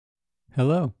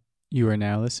Hello, you are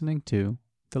now listening to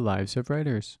The Lives of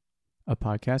Writers, a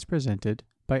podcast presented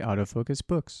by Autofocus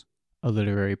Books, a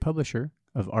literary publisher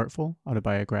of artful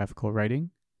autobiographical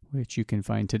writing, which you can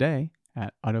find today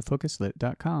at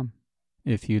autofocuslit.com.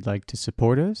 If you'd like to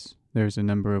support us, there's a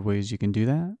number of ways you can do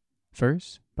that.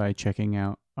 First, by checking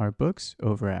out our books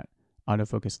over at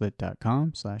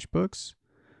autofocuslit.com/books,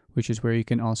 which is where you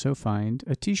can also find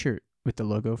a t-shirt with the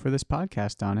logo for this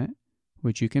podcast on it,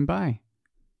 which you can buy.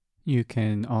 You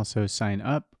can also sign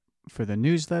up for the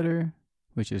newsletter,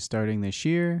 which is starting this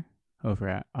year over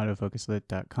at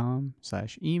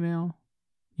autofocuslit.com/email.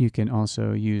 You can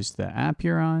also use the app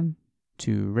you're on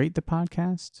to rate the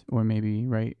podcast or maybe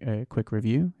write a quick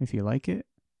review if you like it.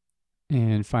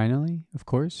 And finally, of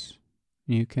course,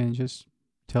 you can just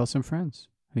tell some friends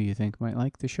who you think might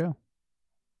like the show.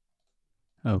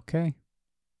 Okay,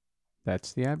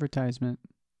 that's the advertisement.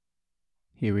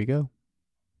 Here we go.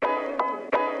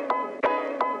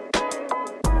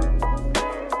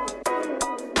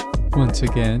 Once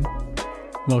again,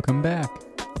 welcome back.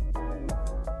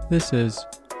 This is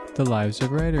The Lives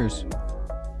of Writers.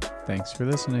 Thanks for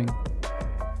listening.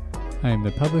 I am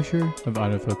the publisher of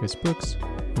Autofocus Books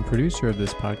and producer of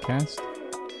this podcast,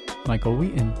 Michael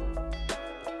Wheaton.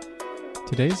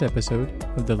 Today's episode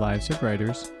of The Lives of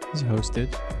Writers is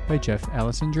hosted by Jeff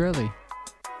Alessandrelli.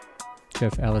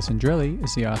 Jeff Alessandrelli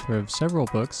is the author of several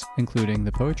books, including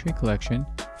the poetry collection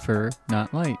Fur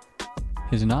Not Light.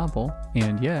 His novel,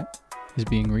 And Yet, is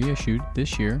being reissued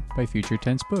this year by Future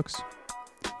Tense Books.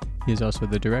 He is also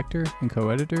the director and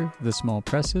co-editor of The Small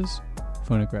Presses,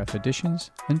 Phonograph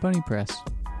Editions, and Bunny Press.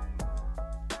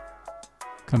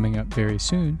 Coming up very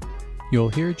soon, you'll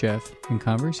hear Jeff in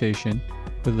conversation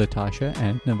with LaTasha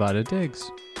and Nevada Diggs.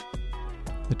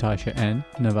 LaTasha N.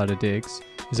 Nevada Diggs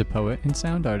is a poet and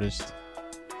sound artist.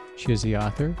 She is the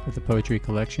author of the poetry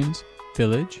collections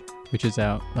Village, which is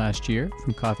out last year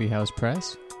from Coffee House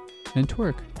Press, and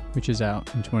Twerk, which is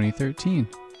out in 2013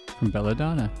 from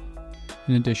Belladonna,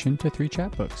 in addition to 3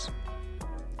 chapbooks.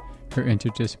 Her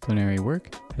interdisciplinary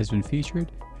work has been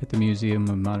featured at the Museum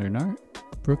of Modern Art,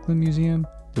 Brooklyn Museum,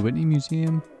 the Whitney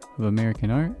Museum of American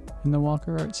Art, and the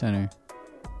Walker Art Center.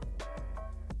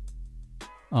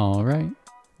 All right,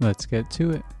 let's get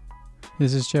to it.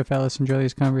 This is Jeff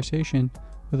Alessandrelli's conversation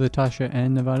with LaTasha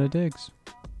and Nevada Diggs.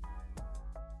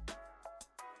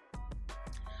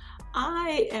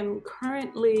 I am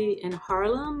currently in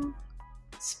Harlem,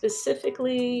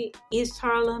 specifically East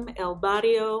Harlem, El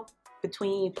Barrio,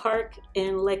 between Park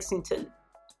and Lexington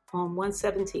on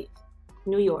 117th,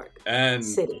 New York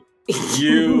City.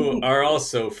 You are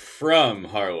also from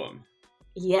Harlem.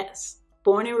 Yes.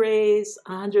 Born and raised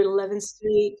 111th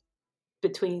Street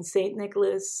between St.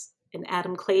 Nicholas and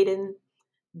Adam Clayton,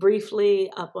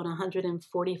 briefly up on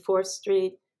 144th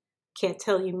Street. Can't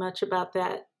tell you much about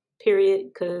that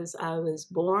period because I was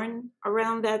born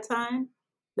around that time.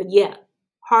 But yeah,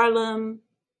 Harlem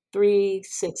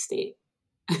 360.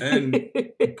 And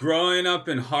growing up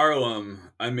in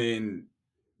Harlem, I mean,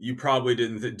 you probably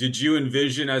didn't. Did you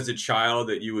envision as a child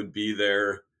that you would be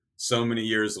there so many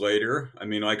years later? I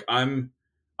mean, like I'm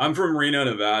from Reno,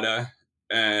 Nevada,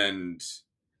 and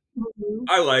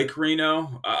I like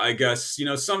Reno. I guess,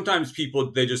 sometimes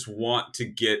people, they just want to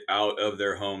get out of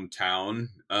their hometown.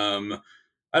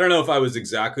 I don't know if I was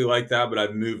exactly like that, but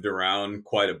I've moved around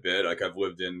quite a bit. Like I've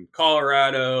lived in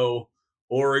Colorado,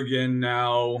 Oregon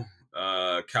now,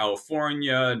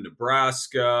 California,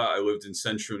 Nebraska. I lived in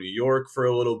central New York for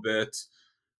a little bit.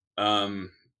 And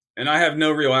I have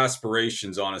no real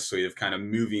aspirations, honestly, of kind of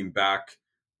moving back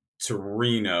to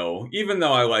Reno, even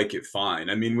though I like it fine.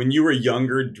 I mean, when you were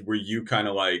younger, were you kind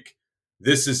of like,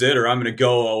 this is it, or I'm going to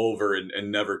go all over and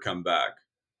never come back?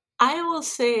 I will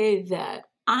say that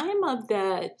I'm of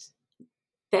that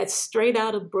straight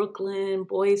out of Brooklyn,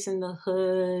 boys in the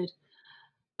hood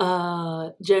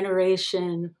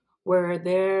generation where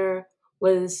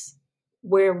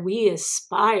we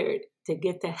aspired to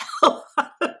get the hell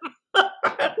out of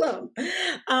Harlem.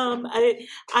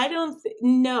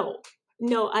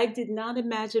 I did not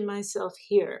imagine myself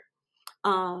here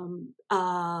to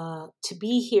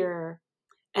be here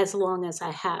as long as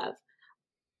I have.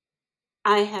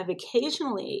 I have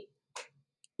occasionally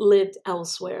lived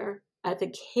elsewhere. I've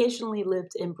occasionally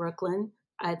lived in Brooklyn.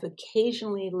 I've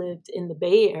occasionally lived in the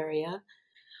Bay Area.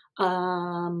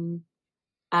 I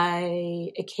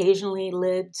occasionally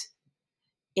lived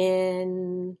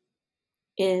in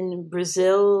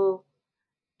Brazil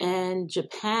and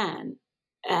Japan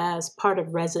as part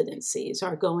of residencies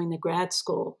or going to grad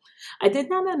school. I did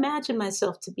not imagine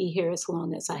myself to be here as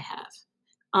long as I have.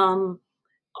 Home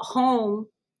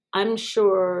I'm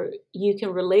sure you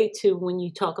can relate to when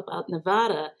you talk about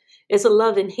Nevada. It's a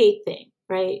love and hate thing,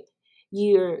 right?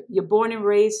 You're born and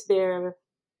raised there.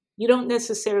 You don't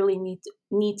necessarily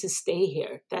need to stay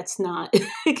here. That's not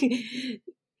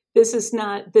this is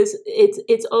not this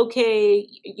it's okay.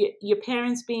 Your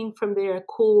parents being from there,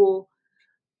 cool,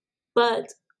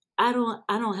 but I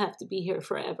don't have to be here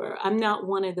forever. I'm not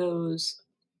one of those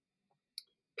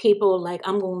people like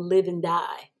I'm going to live and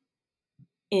die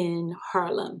in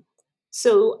Harlem.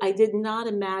 So I did not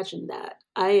imagine that.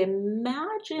 I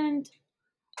imagined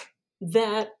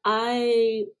that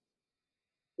I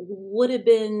would have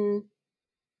been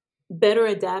better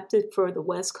adapted for the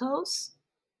West Coast.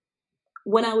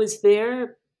 When I was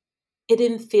there, it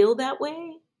didn't feel that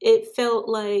way. It felt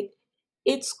like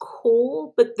it's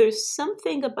cool, but there's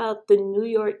something about the New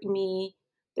York me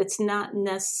that's not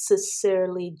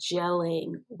necessarily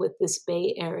gelling with this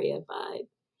Bay Area vibe.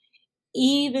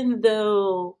 Even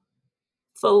though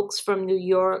folks from New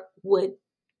York would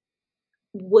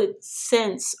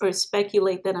sense or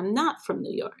speculate that I'm not from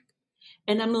New York.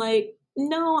 And I'm like,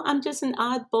 no, I'm just an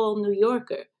oddball New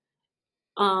Yorker.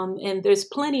 And there's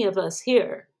plenty of us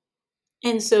here.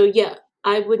 And so, yeah,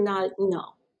 I would not,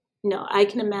 no, no, I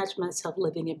can imagine myself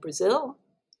living in Brazil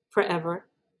forever.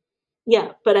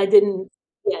 Yeah, but I didn't,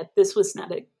 yeah, this was not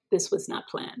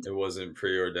planned. It wasn't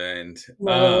preordained.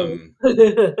 No.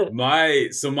 My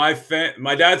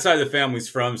dad's side of the family's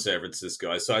from San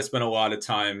Francisco, so I spent a lot of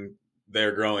time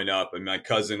there growing up. And my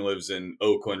cousin lives in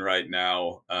Oakland right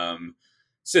now.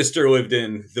 Sister lived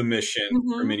in the Mission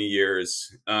for Mhm. many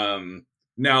years.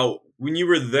 Now, when you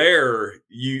were there,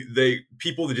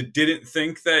 people that didn't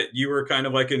think that you were kind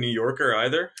of like a New Yorker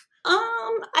either.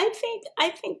 I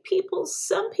think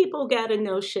some people got a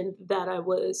notion that I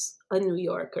was a New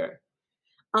Yorker.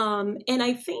 And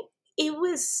I think it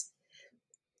was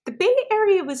the Bay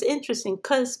Area was interesting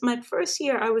because my first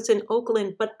year I was in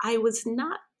Oakland, but I was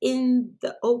not in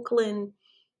the Oakland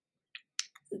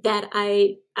that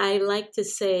I like to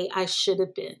say I should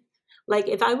have been. Like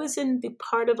if I was in the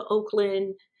part of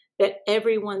Oakland that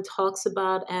everyone talks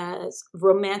about as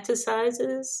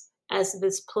romanticizes as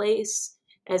this place,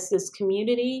 as this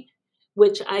community,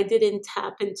 which I didn't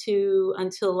tap into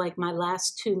until like my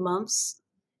last 2 months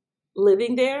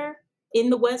living there in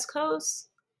the West Coast,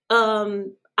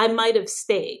 I might have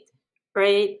stayed,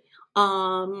 right?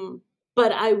 Um,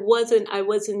 but I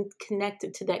wasn't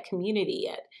connected to that community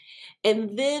yet.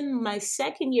 And then my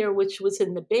second year, which was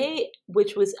in the Bay,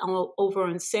 which was over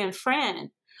in San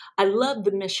Fran, I loved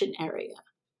the Mission area.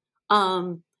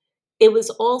 Um, it was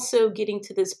also getting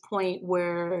to this point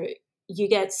where you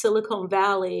get Silicon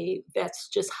Valley that's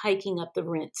just hiking up the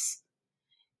rents.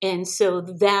 And so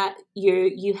that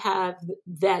you have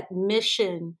that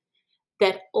mission,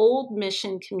 that old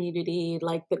mission community,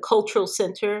 like the cultural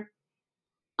center,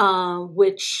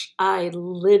 which I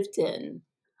lived in,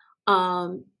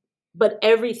 um, but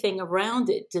everything around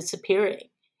it disappearing.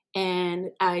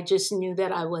 And I just knew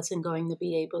that I wasn't going to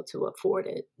be able to afford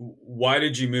it. Why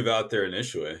did you move out there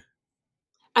initially?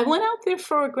 I went out there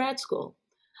for grad school.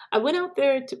 I went out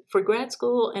there for grad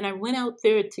school, and I went out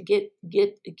there to get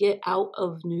out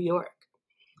of New York.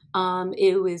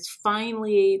 It was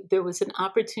finally there was an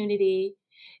opportunity.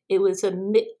 It was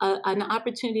an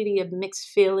opportunity of mixed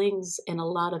feelings and a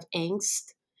lot of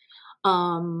angst.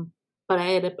 Um, but I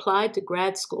had applied to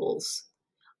grad schools,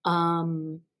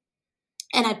 um,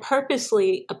 and I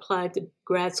purposely applied to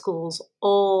grad schools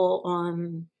all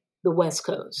on the West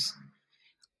Coast,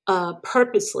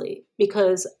 purposely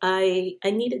because I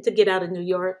needed to get out of New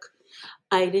York.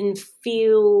 I didn't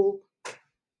feel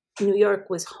New York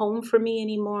was home for me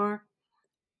anymore.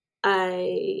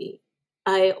 I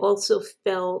I also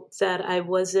felt that I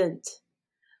wasn't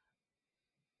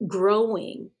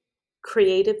growing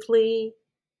creatively,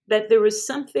 that there was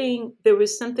something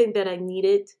that I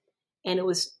needed, and it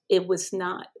was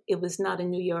not in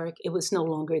New York. It was no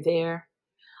longer there.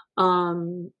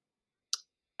 Um,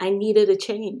 I needed a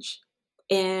change,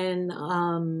 and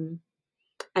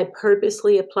I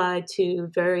purposely applied to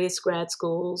various grad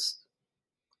schools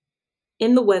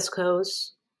in the West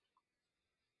Coast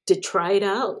to try it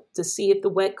out to see if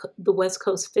the West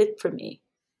Coast fit for me.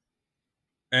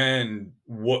 And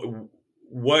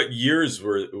what years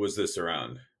was this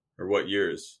around, or what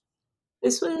years?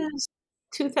 This was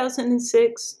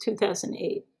 2006,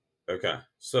 2008. Okay,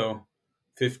 so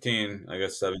 15, I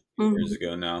guess 17 years Mhm,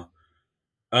 ago now.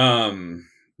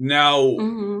 Now,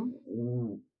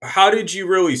 mhm. how did you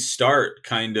really start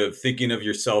kind of thinking of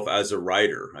yourself as a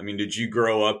writer? I mean, did you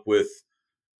grow up with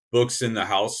books in the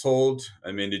household?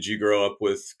 I mean, did you grow up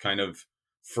with kind of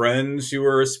friends who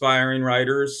were aspiring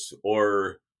writers,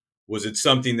 or Was it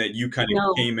something that you kind of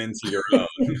No, came into your own?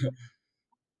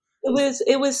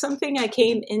 it was something I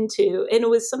came into, and it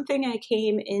was something I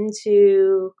came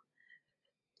into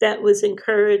that was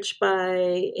encouraged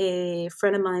by a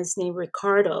friend of mine named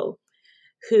Ricardo,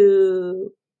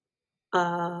 who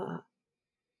uh,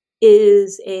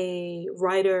 is a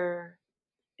writer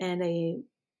and a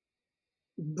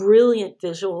brilliant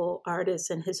visual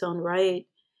artist in his own right.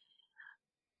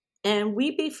 And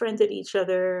we befriended each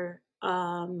other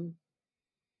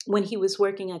when he was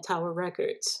working at Tower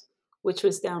Records, which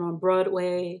was down on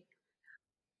Broadway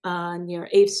near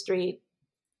 8th Street,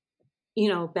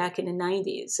 back in the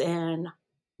 90s. And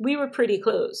we were pretty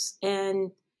close.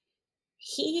 And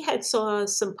he had saw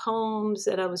some poems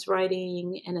that I was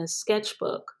writing in a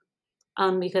sketchbook,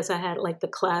 because I had like the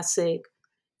classic,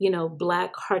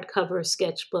 black hardcover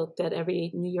sketchbook that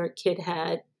every New York kid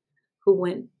had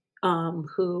who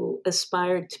who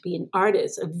aspired to be an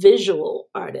artist, a visual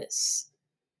artist.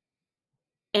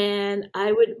 And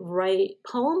I would write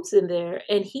poems in there,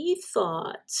 and he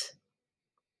thought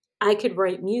I could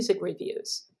write music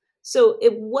reviews. So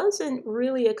it wasn't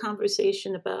really a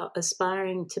conversation about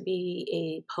aspiring to be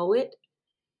a poet.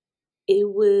 It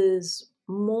was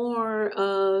more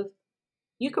of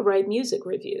you could write music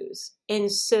reviews.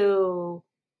 And so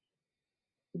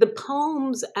the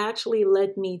poems actually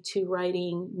led me to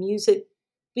writing music,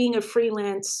 being a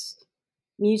freelance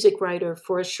music writer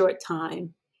for a short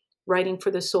time, writing for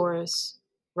The Source,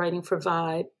 writing for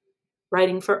Vibe,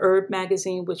 writing for Herb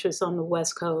magazine, which was on the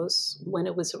West Coast when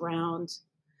it was around,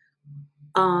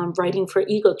 writing for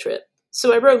Ego Trip.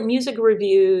 So I wrote music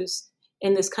reviews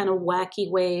in this kind of wacky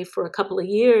way for a couple of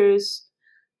years.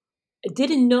 I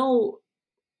didn't know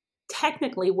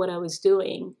technically what I was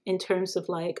doing in terms of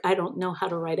like, I don't know how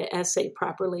to write an essay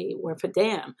properly worth a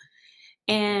damn.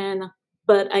 And,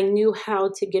 but I knew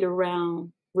how to get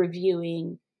around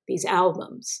reviewing these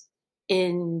albums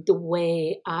in the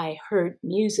way I heard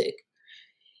music.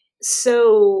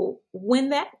 So when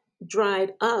that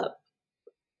dried up,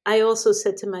 I also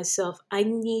said to myself, I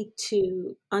need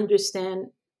to understand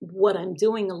what I'm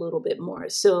doing a little bit more.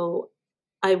 So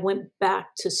I went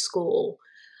back to school.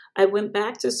 I went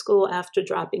back to school after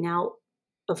dropping out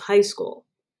of high school.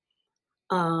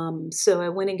 So I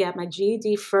went and got my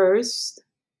GED first,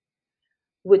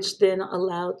 which then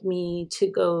allowed me to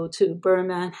go to Burr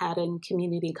Manhattan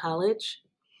Community College,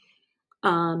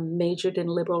 majored in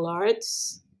liberal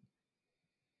arts,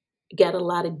 got a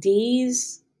lot of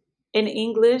D's in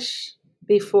English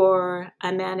before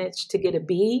I managed to get a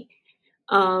B.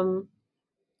 Um,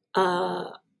 uh,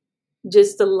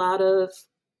 just a lot of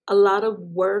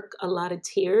work, a lot of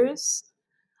tears.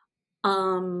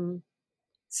 Um,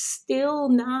 Still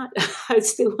not, I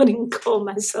still wouldn't call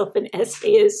myself an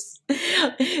essayist,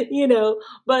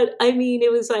 but I mean,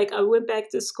 it was like I went back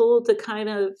to school to kind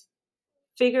of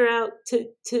figure out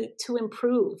to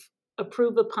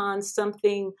improve upon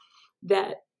something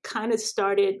that kind of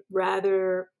started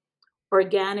rather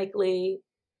organically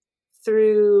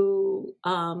through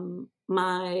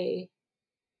my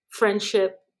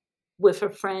friendship with a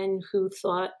friend who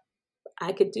thought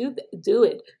I could do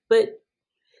it, but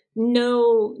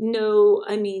no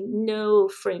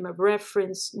frame of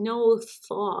reference, no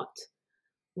thought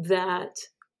that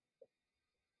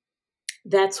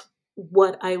that's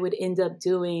what I would end up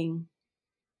doing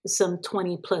some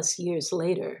 20 plus years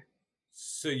later.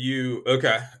 So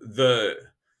okay, the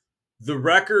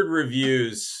record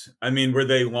reviews, I mean, were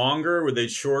they longer? Were they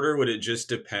shorter? Would it just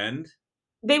depend?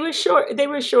 They were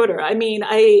shorter. I mean,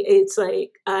 it's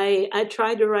like I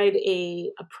tried to write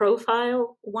a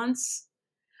profile once.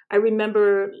 I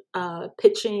remember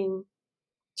pitching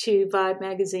to Vibe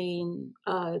magazine,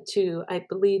 to, I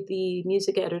believe, the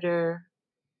music editor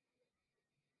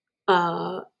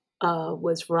uh,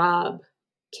 was Rob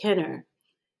Kenner,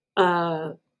 uh,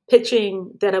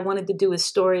 pitching that I wanted to do a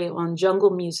story on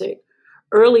jungle music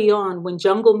early on when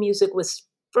jungle music was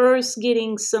first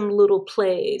getting some little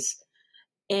plays.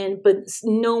 But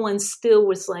no one still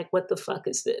was like, what the fuck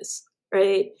is this?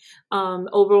 Right.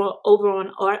 Over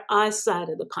on our side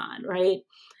of the pond. Right.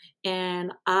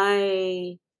 And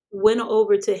I went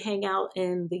over to hang out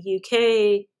in the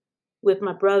UK with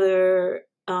my brother,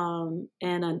 and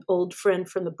an old friend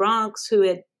from the Bronx who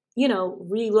had,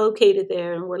 relocated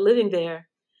there and were living there.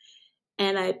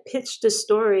 And I pitched a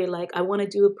story like, I want to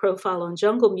do a profile on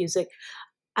jungle music.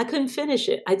 I couldn't finish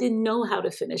it. I didn't know how to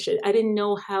finish it. I didn't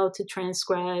know how to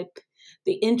transcribe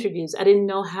the interviews. I didn't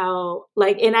know how,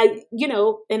 and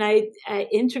I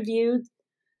interviewed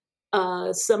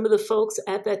some of the folks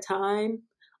at that time.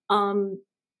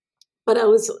 But I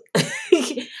was,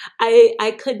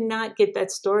 I could not get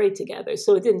that story together.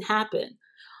 So it didn't happen.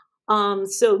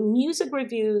 So music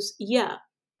reviews, yeah,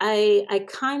 I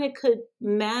kind of could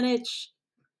manage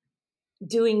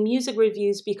doing music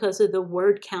reviews because of the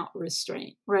word count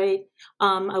restraint, right?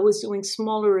 I was doing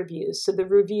smaller reviews. So the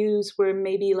reviews were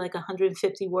maybe like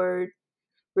 150 word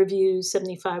reviews,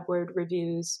 75 word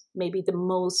reviews, maybe the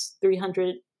most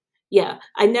 300. Yeah,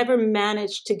 I never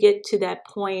managed to get to that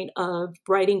point of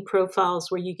writing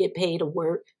profiles where you get paid a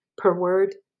word per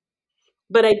word.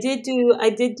 But I did do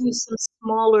some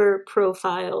smaller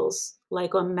profiles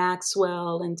like on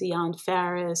Maxwell and Dion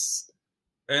Farris.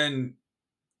 And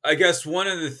I guess one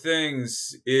of the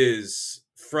things is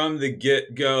from the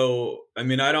get go. I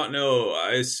mean, I don't know.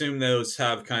 I assume those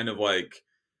have kind of like,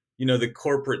 the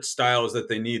corporate styles that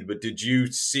they need. But did you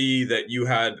see that you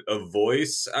had a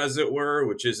voice, as it were,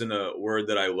 which isn't a word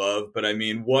that I love? But I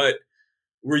mean, what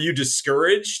were you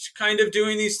discouraged kind of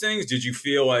doing these things? Did you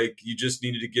feel like you just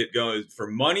needed to get going for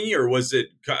money, or was it,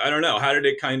 I don't know, how did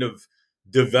it kind of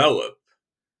develop?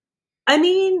 I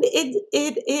mean,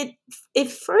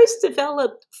 it first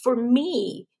developed for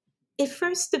me. It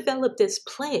first developed as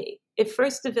play. It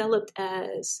first developed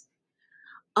as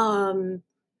um,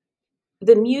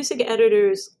 the music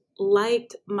editors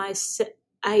liked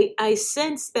I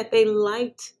sensed that they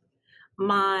liked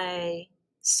my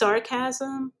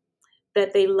sarcasm,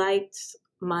 that they liked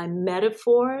my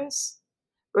metaphors,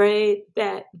 right?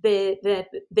 That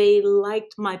they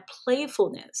liked my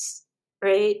playfulness,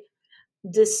 right?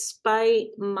 Despite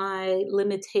my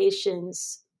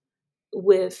limitations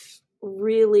with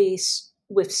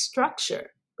with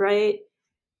structure, right?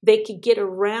 They could get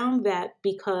around that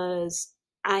because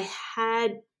I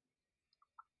had,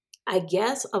 I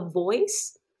guess, a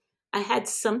voice. I had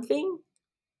something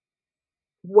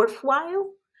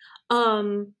worthwhile.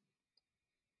 Um,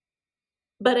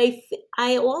 but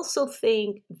I also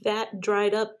think that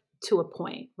dried up to a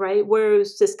point, right? Where it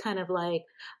was just kind of like,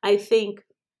 I think,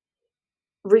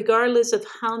 regardless of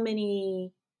how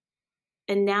many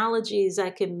analogies I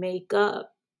can make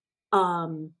up,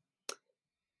 um,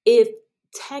 if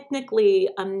technically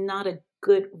I'm not a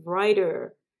good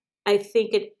writer, I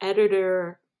think an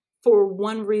editor, for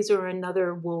one reason or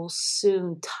another, will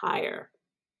soon tire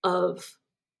of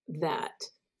that.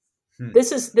 Hmm.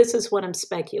 This is what I'm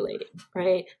speculating,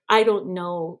 right? I don't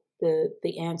know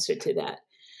the answer to that,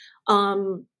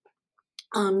 um,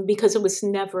 because it was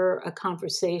never a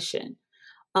conversation.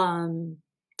 Um,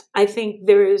 I think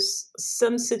there's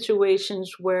some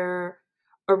situations where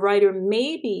a writer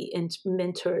may be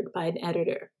mentored by an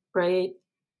editor, right?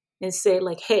 And say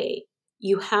like, "Hey,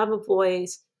 you have a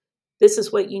voice. This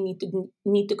is what you need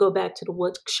to go back to the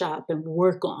workshop and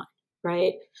work on,"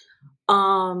 right?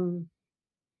 Um,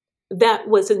 that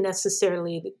wasn't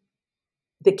necessarily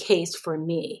the case for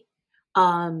me.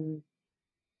 Um,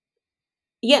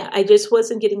 yeah, I just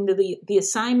wasn't getting the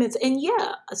assignments, and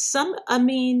yeah, some. I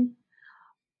mean,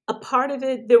 a part of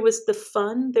it, there was the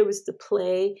fun, there was the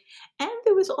play, and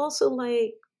there was also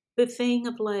like the thing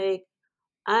of like,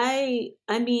 I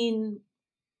mean,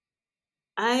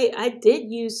 I did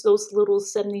use those little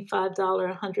 $75,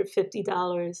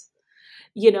 $150,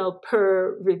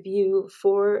 per review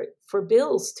for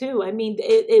bills too. I mean,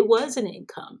 it was an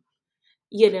income,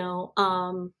 you know.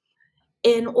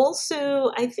 And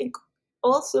also, I think,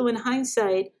 also in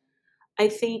hindsight, I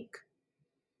think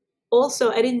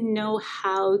also I didn't know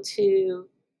how to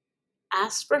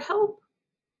ask for help,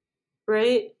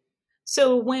 right?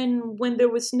 So when there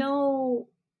was no,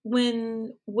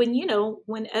 when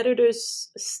when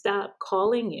editors stop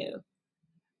calling you,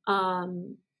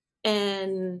 um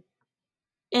and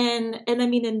and I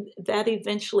mean, and that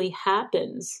eventually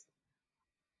happens,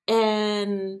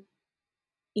 and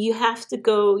you have to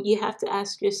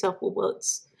ask yourself, well,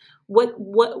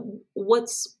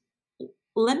 what's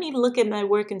let me look at my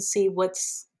work and see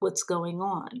what's going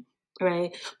on,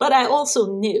 right? But I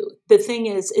also knew, the thing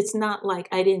is, it's not like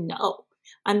I didn't know.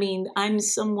 I mean, I'm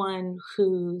someone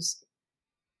who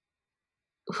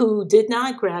did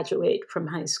not graduate from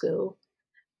high school.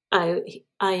 I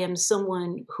am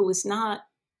someone who is not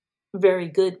very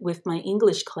good with my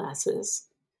English classes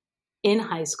in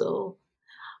high school.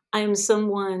 I am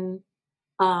someone,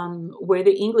 where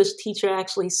the English teacher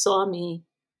actually saw me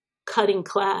cutting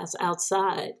class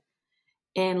outside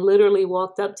and literally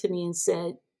walked up to me and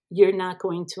said, "You're not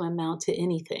going to amount to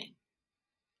anything."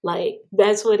 Like,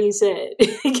 that's what he said.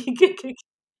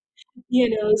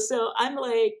 So I'm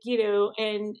like,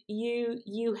 and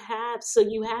you have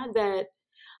that,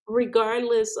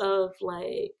 regardless of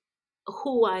like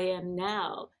who I am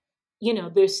now,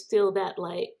 there's still that,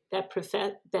 like,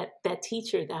 that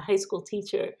teacher, that high school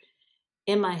teacher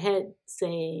in my head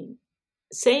saying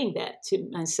that to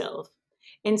myself.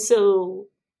 And so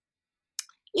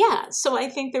yeah, so I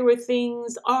think there were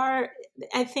things are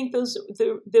I think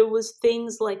there was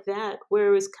things like that where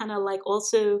it was kind of like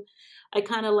also I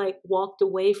kind of like walked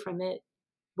away from it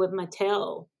with my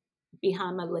tail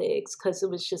behind my legs because it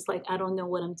was just like I don't know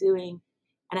what I'm doing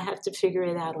and I have to figure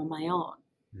it out on my own,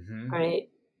 Mm-hmm. right?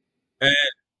 And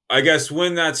I guess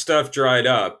when that stuff dried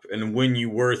up and when you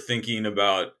were thinking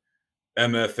about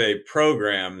MFA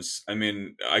programs, I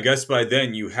mean, I guess by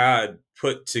then you had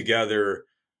put together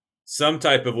some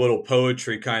type of little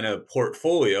poetry kind of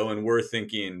portfolio and we're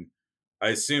thinking, I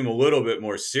assume, a little bit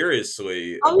more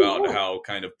seriously Oh about yeah. how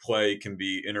kind of play can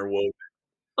be interwoven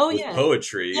Oh with yeah.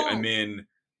 poetry. I Yeah. mean,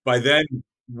 by then,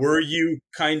 were you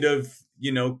kind of,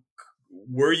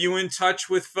 were you in touch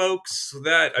with folks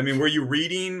that, I mean, were you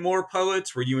reading more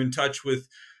poets? Were you in touch with,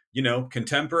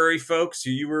 contemporary folks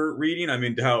who you were reading? I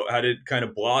mean, how did it kind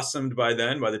of blossomed by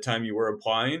then, by the time you were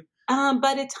applying?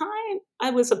 By the time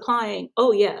I was applying,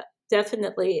 oh yeah,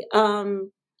 definitely.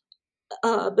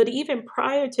 But even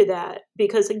prior to that,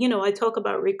 because I talk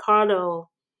about Ricardo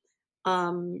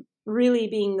really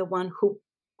being the one who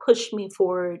pushed me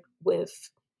forward with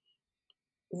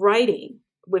writing,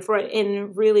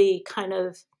 and really kind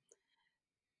of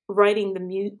writing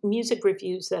the music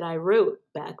reviews that I wrote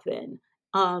back then.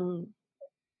 Um,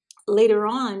 Later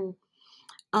on,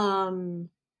 um,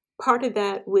 part of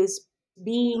that was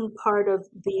being part of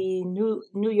the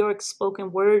New York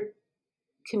spoken word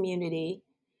community,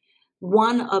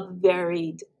 one of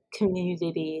varied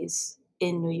communities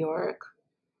in New York,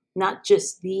 not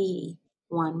just the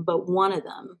one, but one of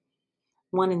them,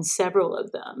 one in several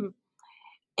of them.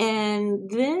 And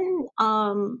then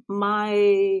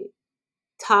my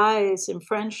ties and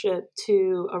friendship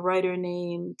to a writer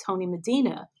named Tony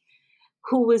Medina,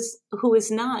 who is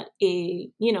not a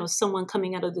someone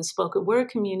coming out of the spoken word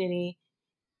community.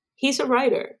 He's a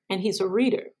writer and he's a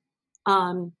reader,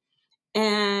 um,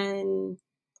 and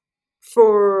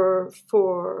for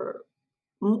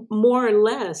more or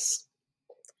less,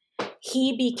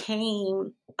 he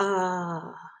became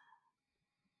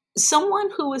someone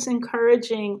who was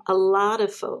encouraging a lot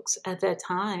of folks at that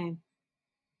time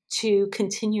to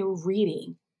continue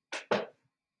reading,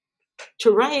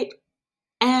 to write,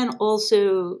 and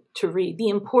also to read. The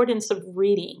importance of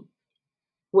reading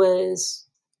was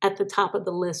at the top of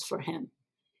the list for him.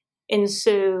 And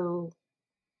so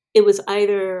it was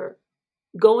either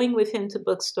going with him to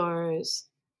bookstores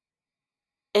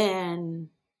and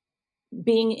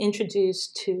being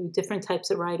introduced to different types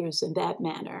of writers in that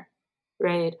manner,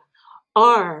 right?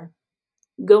 Or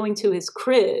going to his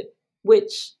crib,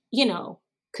 which,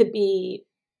 could be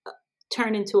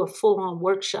turned into a full on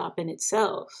workshop in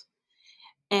itself,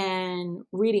 and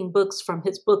reading books from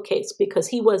his bookcase because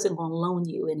he wasn't going to loan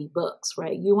you any books,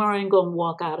 right? You weren't going to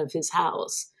walk out of his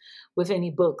house with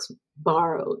any books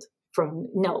borrowed from,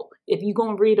 no. If you're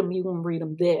going to read them, you're going to read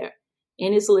them there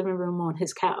in his living room on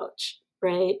his couch,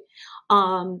 right?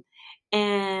 Um,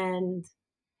 and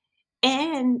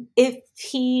and if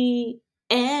he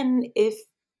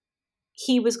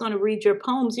was going to read your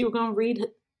poems, he was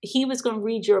going to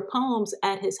read your poems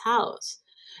at his house.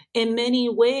 In many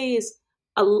ways,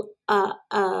 a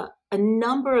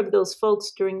number of those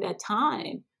folks during that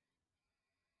time,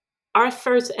 our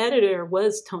first editor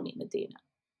was Tony Medina,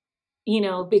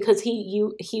 because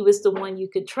he was the one you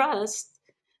could trust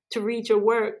to read your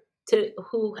work, to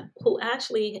who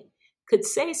actually could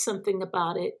say something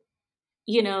about it,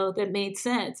 that made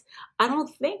sense. I don't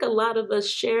think a lot of us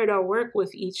shared our work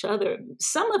with each other.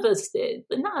 Some of us did,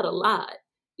 but not a lot,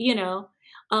 you know.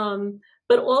 Um,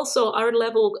 but also our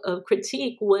level of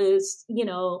critique was,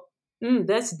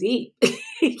 that's deep,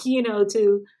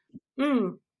 to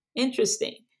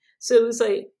interesting. So it was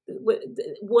like,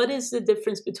 what is the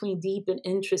difference between deep and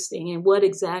interesting, and what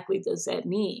exactly does that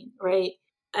mean, right?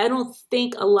 I don't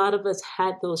think a lot of us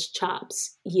had those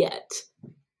chops yet,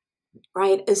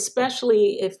 right?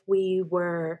 Especially if we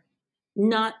were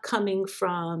not coming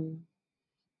from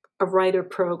a writer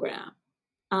program.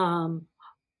 Um,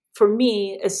 for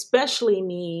me, especially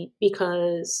me,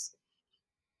 because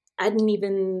I didn't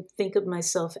even think of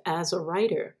myself as a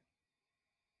writer.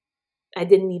 I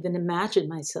didn't even imagine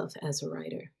myself as a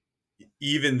writer.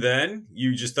 Even then,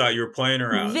 you just thought you were playing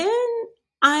around. Then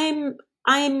I'm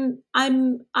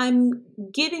I'm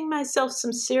giving myself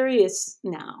some serious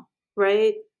now,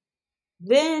 right?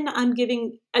 Then I'm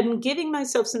giving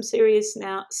myself some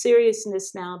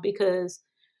seriousness now, because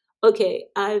okay,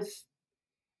 I've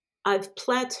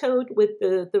plateaued with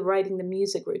the writing the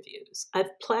music reviews.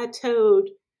 I've plateaued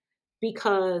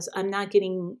because I'm not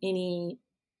getting any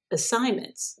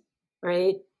assignments,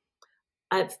 right?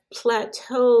 I've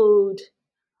plateaued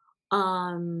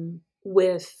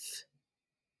with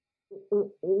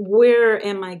where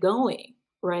am I going,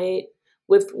 right?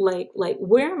 With like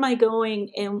where am I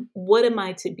going and what am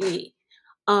I to be?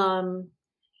 Um,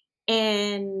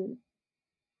 and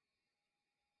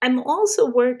I'm also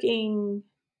working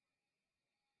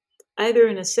either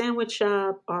in a sandwich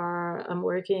shop or I'm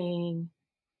working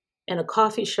in a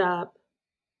coffee shop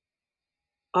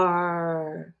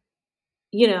or,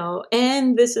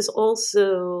 and this is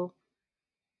also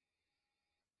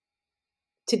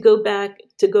to go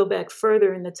back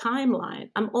further in the timeline.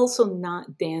 I'm also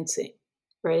not dancing,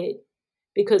 right?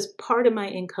 Because part of my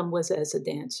income was as a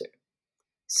dancer.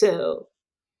 So,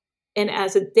 and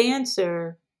as a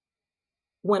dancer,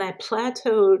 when I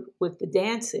plateaued with the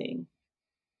dancing,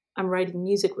 I'm writing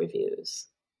music reviews.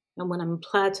 And when I'm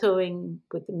plateauing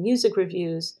with the music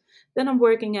reviews, then I'm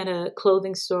working at a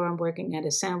clothing store, I'm working at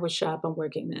a sandwich shop, I'm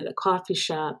working at a coffee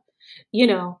shop. You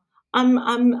know,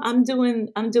 I'm doing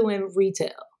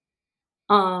retail.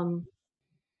 Um,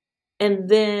 and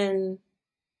then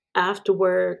after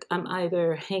work, I'm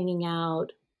either hanging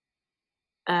out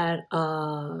at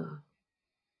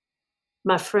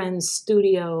my friend's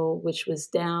studio, which was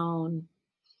down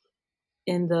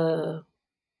in the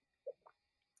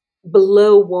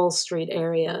below Wall Street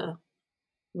area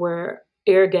where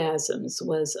Orgasms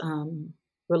was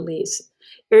released.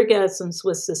 Orgasms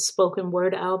was the spoken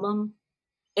word album,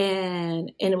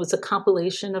 and it was a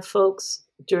compilation of folks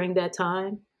during that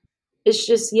time. It's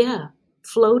just, yeah,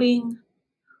 floating,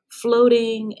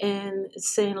 floating, and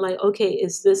saying like, okay,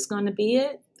 is this going to be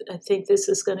it? I think this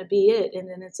is going to be it, and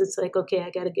then it's like, okay, I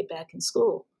got to get back in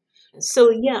school. So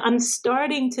yeah, I'm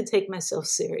starting to take myself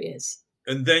serious.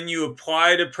 And then you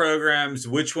apply to programs.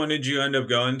 Which one did you end up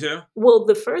going to? Well,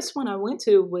 the first one I went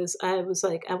to was I was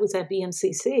at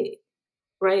BMCC,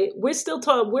 right? We're still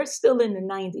in the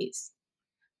 90s,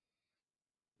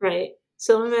 right?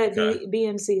 So I'm at Okay.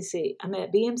 BMCC. I'm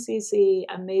at BMCC.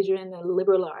 I'm majoring in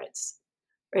liberal arts,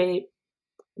 right?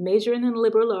 Majoring in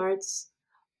liberal arts,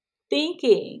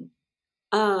 thinking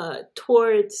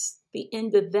towards the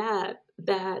end of that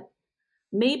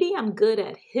maybe I'm good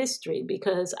at history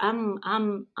because I'm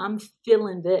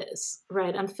feeling this,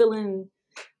 right? I'm feeling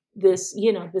this,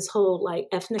 this whole like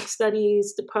ethnic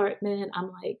studies department.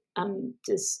 I'm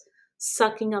just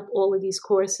sucking up all of these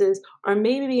courses, or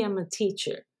maybe I'm a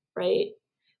teacher, right?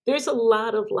 There's a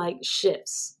lot of like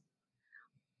shifts.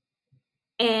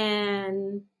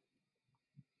 And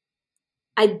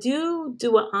I do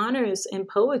an honors in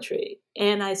poetry,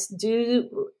 and I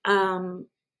do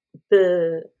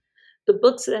the the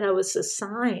books that I was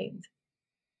assigned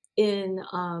in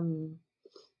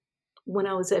when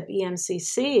I was at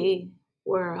BMCC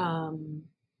were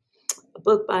a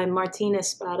book by Martina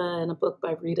Espada and a book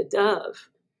by Rita Dove.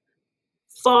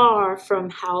 Far from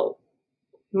how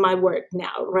my work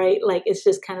now, right? Like it's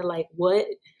just kind of like what?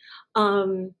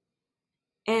 Um,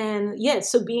 and yeah,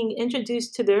 so being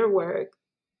introduced to their work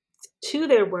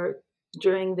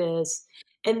during this,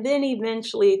 and then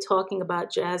eventually talking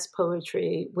about jazz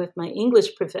poetry with my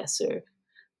English professor,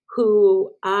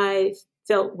 who I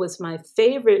felt was my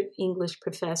favorite English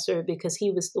professor because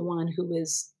he was the one who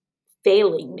was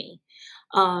failing me.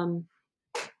 Um,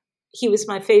 he was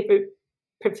my favorite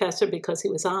professor because he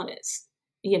was honest.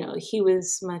 He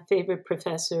was my favorite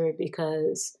professor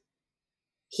because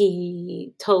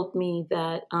he told me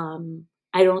that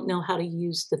I don't know how to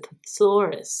use the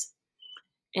thesaurus,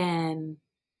 and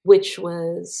which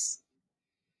was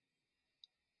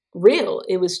real.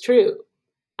 It was true.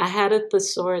 I had a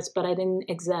thesaurus, but I didn't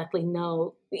exactly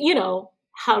know,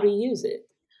 how to use it.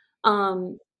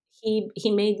 Um,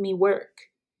 he made me work.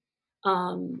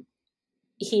 Um,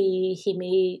 he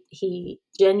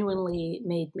genuinely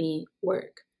made me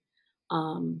work,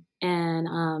 and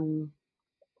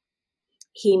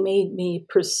he made me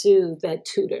pursue that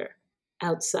tutor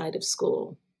outside of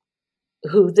school,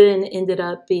 who then ended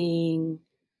up being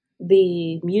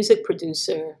the music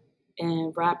producer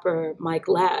and rapper Mike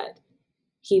Ladd.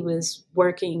 He was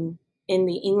working in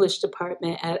the English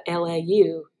department at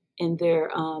LAU in their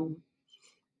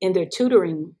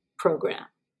tutoring program,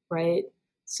 right?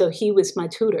 So he was my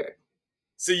tutor.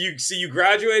 So you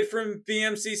graduate from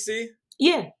BMCC?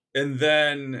 Yeah. And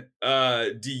then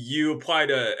do you apply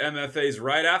to MFAs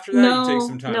right after that? You take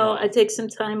some No, time no, I off? take some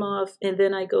time off and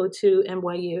then I go to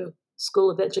NYU School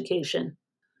of Education.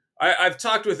 I've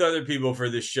talked with other people for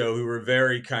this show who were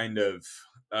very kind of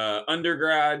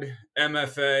undergrad,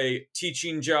 MFA,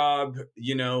 teaching job,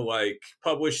 like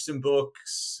published some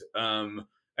books.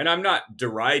 And I'm not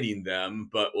deriding them,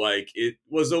 but like it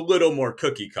was a little more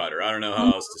cookie cutter. I don't know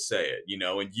how else to say it,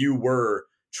 and you were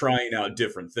trying out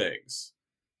different things.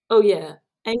 Oh yeah.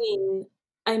 I mean,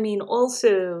 I mean,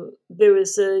 also there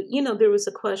was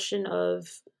a question of,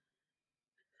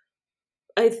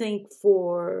 I think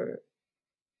for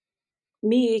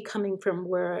me coming from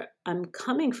where I'm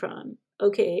coming from,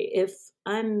 okay, if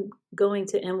I'm going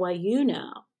to NYU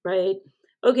now, right?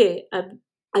 Okay,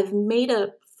 I've made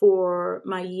up for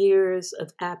my years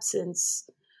of absence,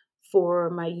 for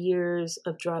my years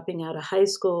of dropping out of high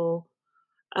school.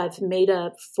 I've made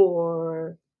up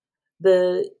for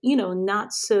the,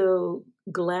 not so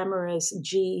glamorous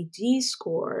GED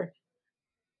score,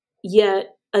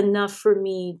 yet enough for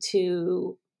me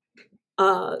to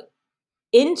uh,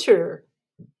 enter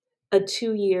a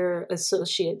 2-year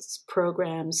associate's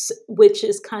programs, which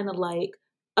is kind of like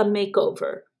a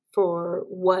makeover for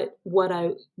what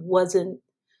I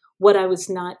was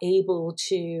not able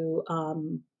to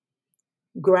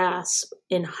grasp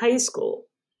in high school.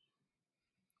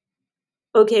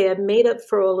 Okay, I've made up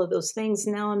for all of those things.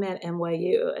 Now I'm at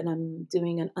NYU and I'm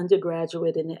doing an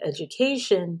undergraduate in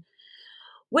education,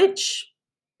 which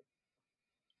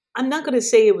I'm not going to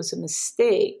say it was a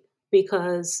mistake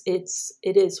because it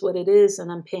is what it is,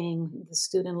 and I'm paying the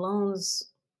student loans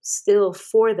still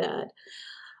for that.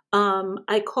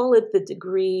 I call it the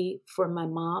degree for my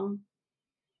mom.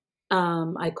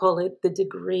 I call it the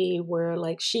degree where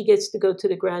like she gets to go to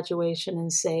the graduation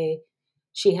and say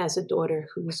she has a daughter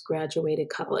who's graduated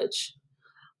college.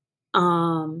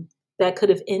 Um, that could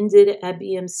have ended at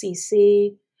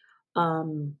BMCC.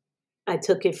 Um, I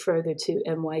took it further to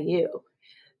NYU.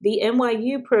 The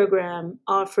NYU program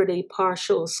offered a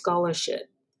partial scholarship,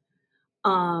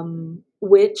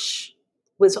 which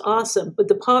was awesome. But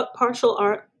the partial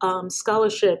art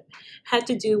scholarship had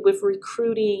to do with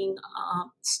recruiting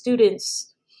students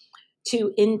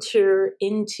to enter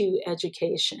into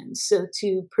education. So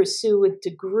to pursue a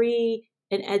degree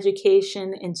in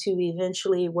education and to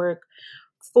eventually work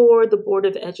for the Board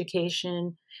of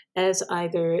Education as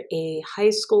either a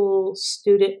high school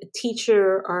student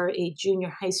teacher or a junior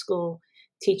high school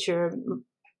teacher,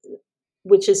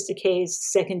 which is the case,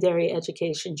 secondary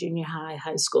education, junior high,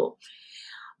 high school.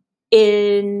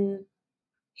 In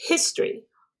history,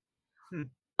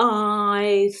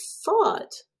 I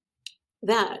thought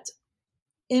that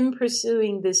in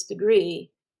pursuing this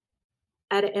degree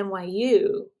at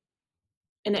NYU,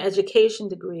 an education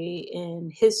degree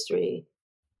in history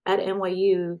at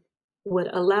NYU would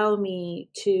allow me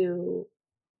to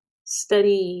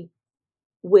study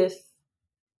with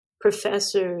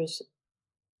professors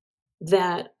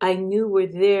that I knew were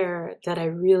there that I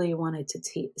really wanted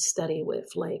to study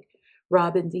with, like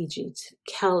Robin D.G.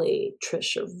 Kelly,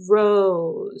 Trisha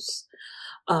Rose,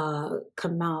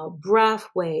 Kamal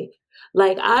Brathwaite.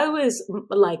 Like I was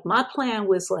like, my plan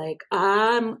was like,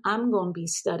 I'm going to be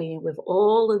studying with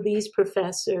all of these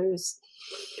professors,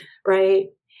 right?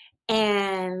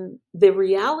 And the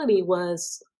reality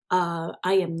was, I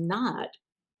am not,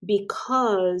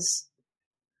 because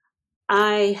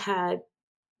I had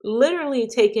literally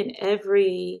taken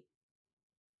every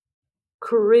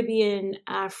Caribbean,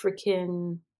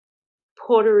 African,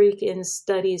 Puerto Rican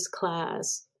studies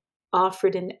class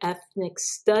offered in ethnic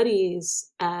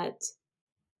studies at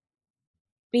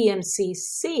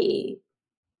BMCC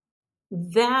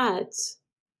that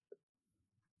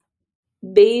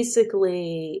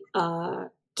basically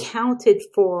counted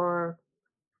for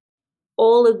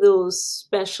all of those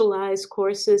specialized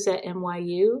courses at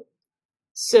NYU.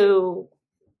 So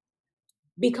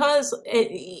because,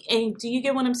 and do you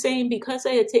get what I'm saying? Because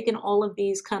I had taken all of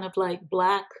these kind of like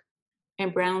Black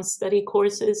and Brown study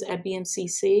courses at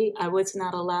BMCC, I was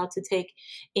not allowed to take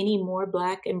any more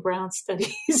Black and Brown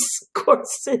studies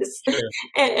courses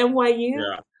at NYU,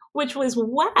 which was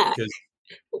whack.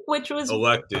 Which was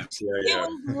electives. It was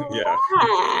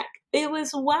whack. It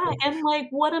was whack. And like,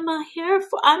 what am I here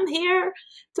for? I'm here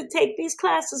to take these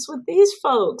classes with these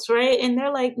folks, right? And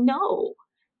they're like, no,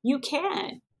 you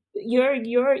can't.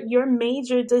 Your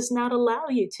major does not allow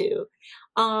you to.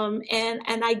 And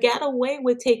I got away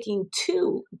with taking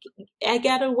two. I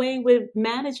got away with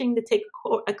managing to take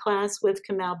a class with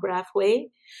Kamal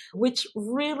Brathwaite, which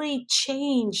really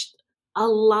changed a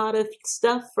lot of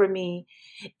stuff for me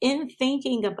in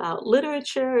thinking about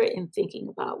literature, in thinking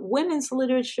about women's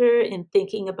literature, in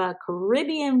thinking about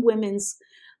Caribbean women's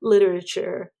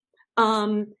literature.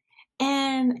 And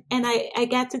I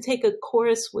got to take a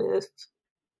course with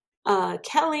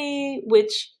Kelly,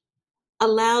 which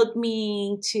allowed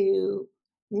me to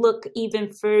look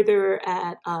even further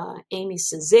at Amy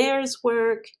Césaire's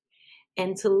work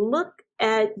and to look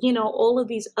at, all of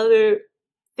these other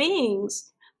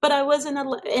things, but I wasn't,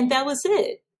 and that was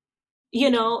it.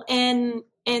 And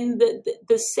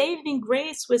the saving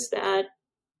grace was that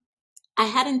I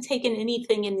hadn't taken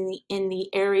anything in the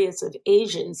areas of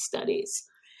Asian studies.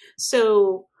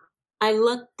 So I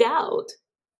lucked out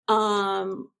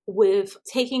with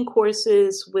taking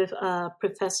courses with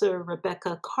Professor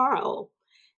Rebecca Carl,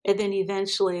 and then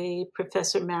eventually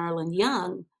Professor Marilyn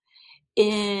Young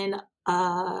in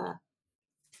uh,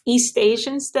 East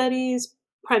Asian studies,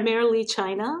 primarily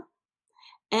China,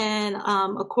 and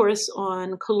of course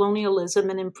on colonialism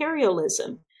and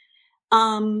imperialism.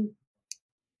 Um,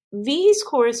 these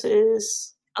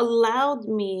courses allowed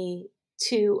me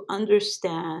to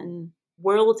understand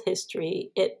world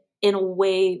history in a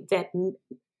way that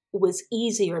was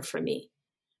easier for me,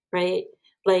 right?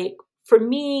 Like for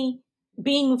me,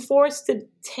 being forced to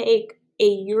take a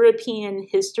European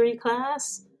history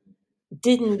class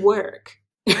didn't work.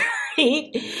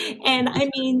 Right? And I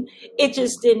mean, it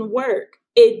just didn't work.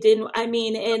 It didn't, I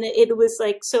mean, and it was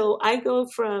like, so I go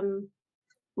from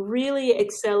really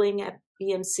excelling at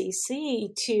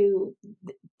BMCC to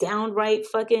downright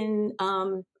fucking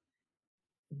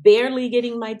barely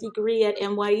getting my degree at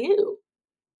NYU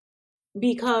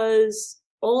because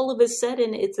all of a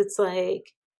sudden it's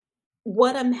like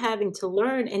what I'm having to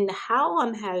learn and how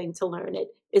I'm having to learn it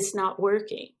is not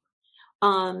working.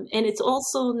 And it's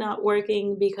also not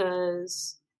working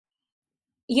because,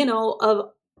 you know,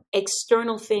 of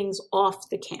external things off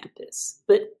the campus.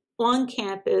 But on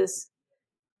campus,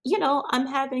 you know, I'm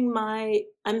having my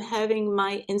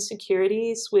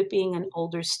insecurities with being an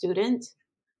older student.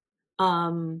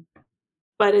 Um,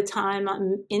 by the time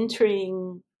I'm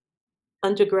entering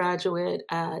undergraduate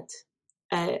at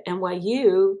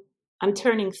NYU, I'm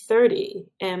turning 30,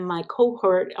 and my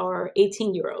cohort are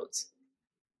 18-year-olds.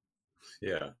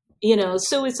 Yeah. You know,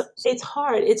 so it's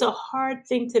hard. It's a hard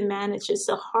thing to manage. It's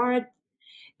a hard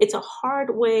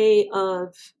way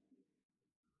of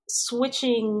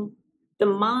switching the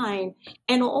mind.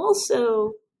 And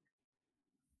also,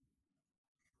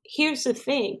 here's the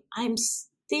thing, I'm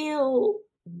still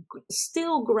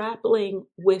grappling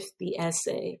with the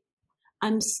essay.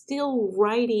 I'm still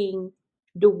writing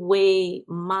the way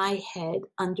my head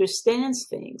understands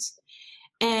things.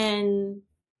 And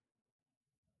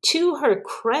to her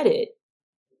credit,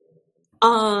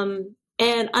 and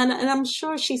I'm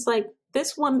sure she's like,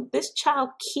 this child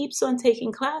keeps on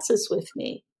taking classes with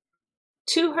me.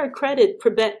 To her credit,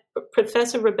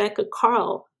 Professor Rebecca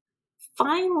Carl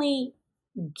finally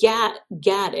got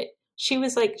it. She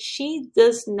was like, she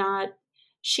is not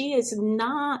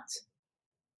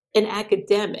an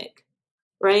academic,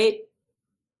 right?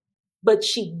 But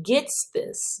she gets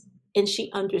this and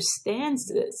she understands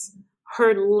this.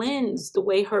 Her lens, the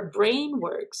way her brain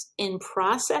works in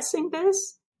processing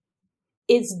this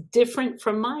is different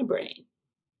from my brain.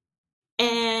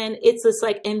 And it's just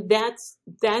like, and that's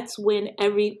when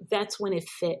it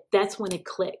fit. That's when it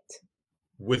clicked.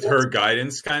 With her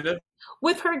guidance, kind of?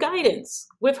 With her guidance.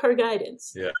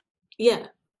 Yeah. Yeah.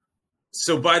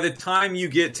 So by the time you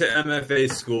get to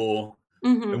MFA school,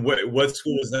 Mm-hmm. and what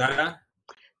school is that at?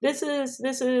 This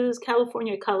is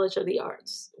California College of the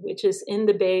Arts, which is in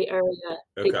the Bay Area.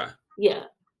 Okay. It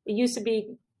used to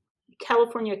be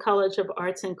California College of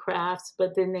Arts and Crafts,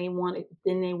 but then they wanted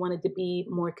to be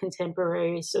more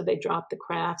contemporary, so they dropped the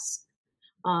crafts.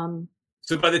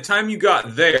 So by the time you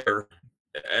got there,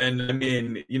 and I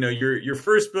mean, you know, your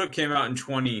first book came out in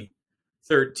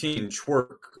 2013,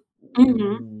 Twerk.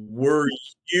 Mm-hmm. Were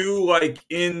you like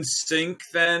in sync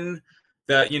then?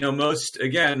 That, you know, most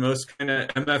kind of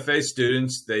MFA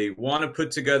students, they want to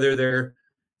put together their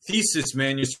thesis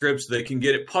manuscripts so they can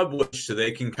get it published, so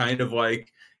they can kind of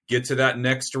like get to that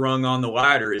next rung on the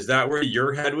ladder. Is that where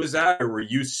your head was at, or were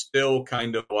you still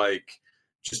kind of like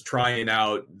just trying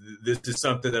out, this is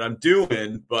something that I'm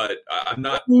doing, but I'm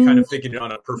not kind of thinking it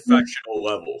on a professional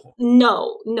level?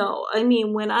 No. I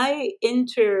mean, when I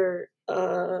enter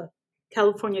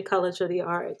California College of the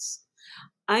Arts,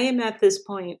 I am at this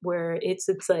point where it's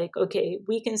like, okay,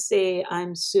 we can say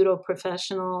I'm pseudo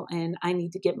professional and I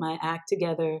need to get my act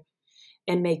together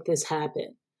and make this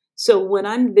happen. So when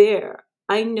I'm there,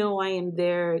 I know I am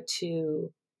there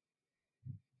to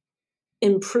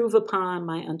improve upon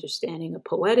my understanding of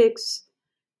poetics,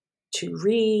 to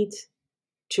read,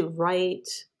 to write,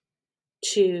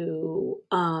 to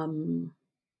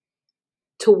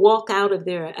walk out of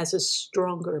there as a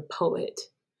stronger poet,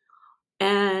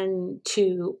 and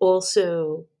to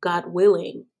also, God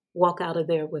willing, walk out of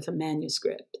there with a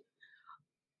manuscript.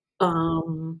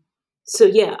 So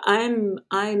yeah, I'm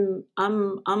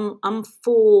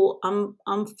full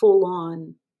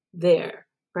on there,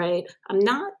 right? I'm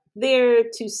not there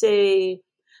to say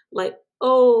like,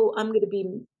 oh, I'm gonna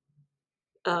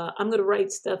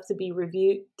write stuff to be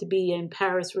reviewed, to be in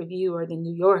Paris Review or the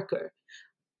New Yorker.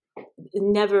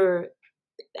 never,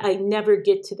 I never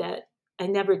get to that. I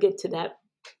never get to that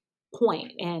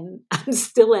point, and I'm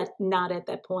still not at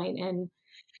that point. And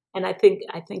I think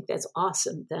that's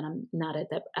awesome that I'm not at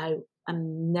that.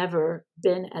 I'm never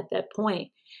been at that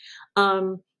point.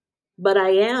 Um, but I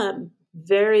am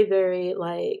very, very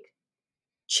like,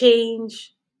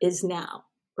 change is now,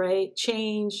 right?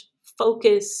 Change,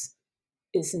 focus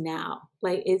is now.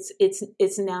 Like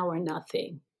it's now or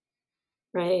nothing,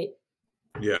 right?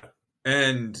 Yeah.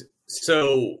 And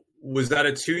so was that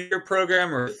a 2-year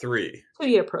program or a 3?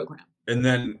 2-year program. And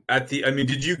then I mean,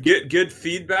 did you get good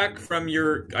feedback from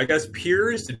your, I guess,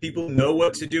 peers? Did people know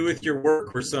what to do with your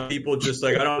work? Were some people just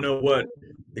like, I don't know what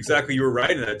exactly you were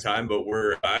writing at that time, but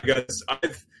I guess I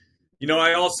don't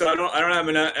have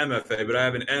an MFA, but I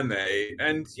have an MA.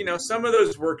 And, some of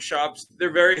those workshops,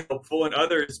 they're very helpful, and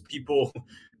others, people,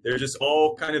 they're just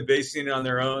all kind of basing it on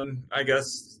their own, I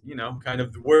guess, kind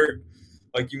of the word.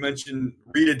 Like you mentioned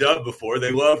Rita Dove before.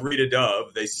 They love Rita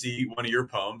Dove. They see one of your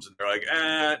poems and they're like,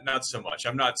 not so much.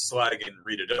 I'm not slagging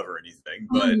Rita Dove or anything,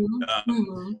 but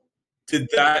Mm-hmm.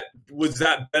 was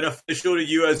that beneficial to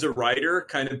you as a writer,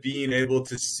 kind of being able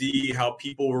to see how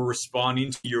people were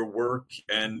responding to your work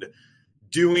and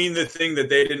doing the thing that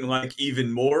they didn't like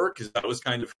even more, because that was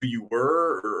kind of who you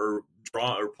were, or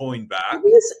pulling back?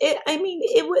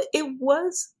 It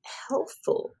was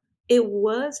helpful. It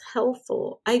was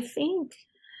helpful. But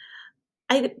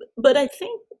I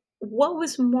think what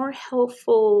was more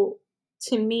helpful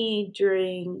to me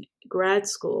during grad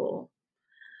school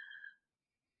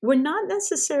were not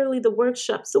necessarily the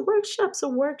workshops. The workshops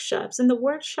are workshops, and the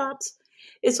workshops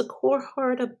is a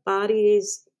cohort of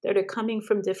bodies that are coming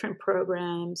from different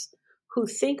programs who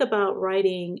think about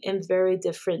writing in very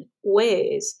different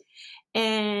ways.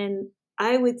 And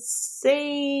I would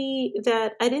say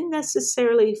that I didn't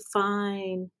necessarily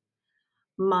find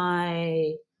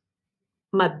my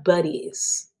my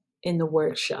buddies in the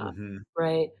workshop, Mm-hmm.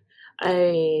 right?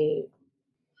 I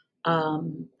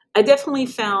I definitely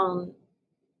found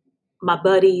my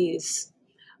buddies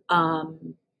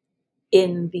um,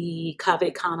 in the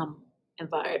Cave Canem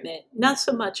environment, not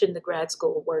so much in the grad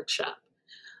school workshop.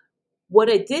 What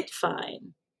I did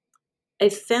find, I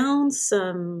found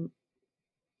some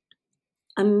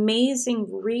amazing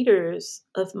readers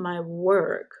of my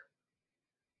work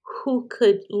who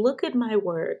could look at my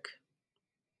work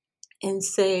and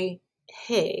say,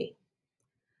 hey,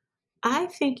 I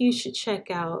think you should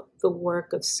check out the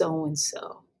work of so and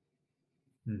so.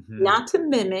 Mm-hmm. Not to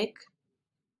mimic,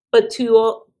 but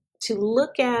to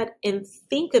look at and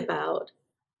think about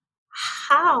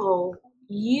how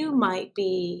you might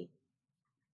be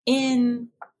in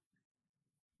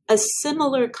a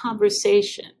similar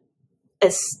conversation,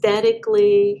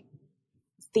 aesthetically,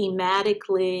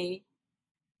 thematically,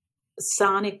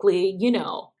 sonically,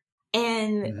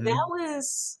 And that Mm-hmm.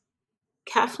 was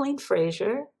Kathleen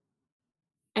Fraser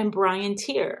and Brian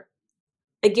Tier.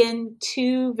 Again,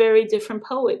 two very different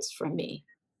poets from me,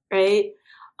 right?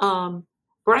 Um,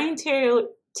 Brian Tier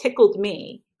tickled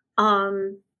me,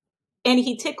 and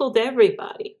he tickled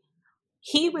everybody.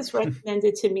 He was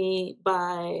recommended to me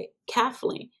by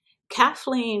Kathleen.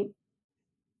 Kathleen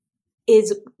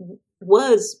is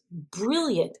was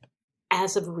brilliant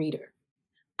as a reader.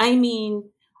 I mean,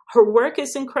 her work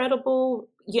is incredible.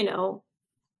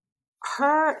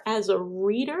 Her as a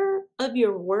reader of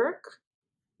your work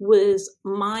was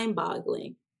mind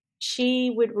boggling.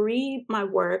 She would read my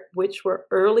work, which were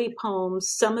early poems,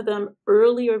 some of them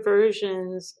earlier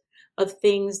versions of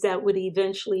things that would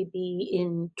eventually be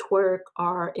in Twerk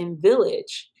or in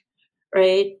Village,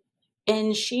 right?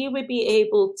 And she would be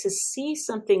able to see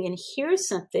something and hear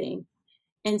something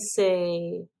and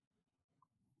say,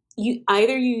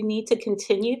 you need to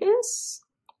continue this,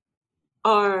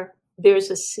 or there's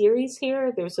a series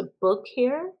here, there's a book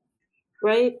here,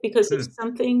 right? Because Hmm. it's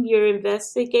something you're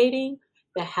investigating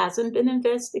that hasn't been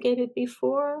investigated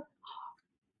before,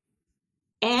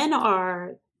 and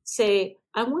or say,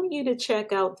 I want you to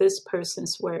check out this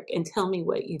person's work and tell me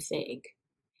what you think.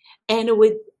 And I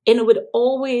would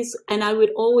always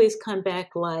come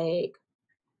back like,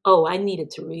 oh, I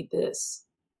needed to read this,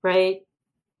 right?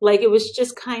 Like it was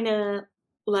just kind of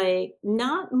like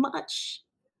not much.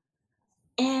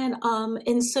 And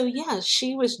so yeah,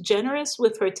 she was generous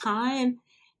with her time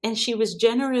and she was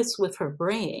generous with her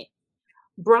brain.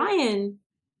 Brian,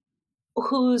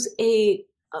 who's an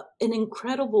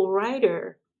incredible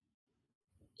writer,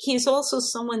 he's also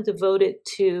someone devoted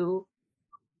to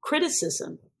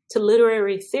criticism, to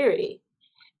literary theory.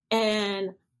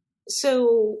 And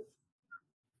so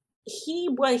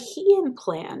what he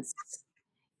implants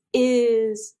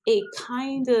is a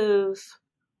kind of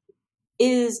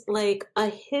is like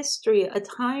a history, a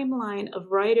timeline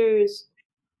of writers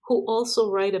who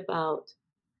also write about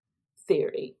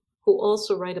theory, who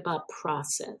also write about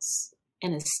process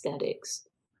and aesthetics.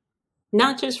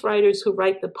 Not just writers who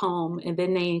write the poem and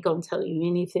then they ain't gonna tell you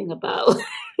anything about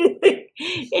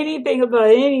anything about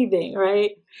anything,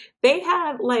 right? They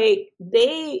have like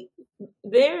they're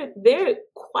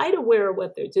quite aware of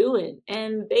what they're doing,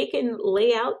 and they can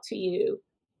lay out to you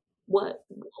what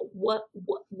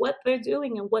what they're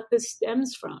doing and what this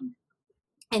stems from.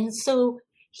 And so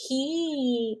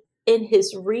he, in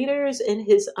his readers, in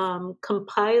his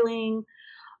compiling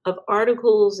of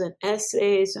articles and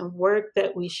essays and work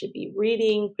that we should be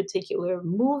reading, particular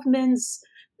movements,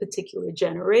 particular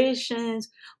generations,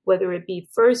 whether it be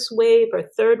first wave or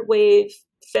third wave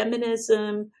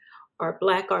feminism or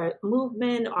Black art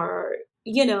movement, or,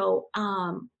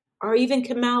 or even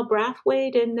Kamau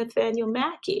Brathwaite and Nathaniel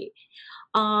Mackey.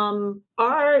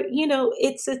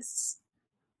 It's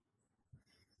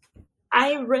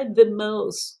I read the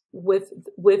most with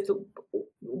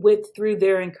through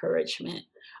their encouragement.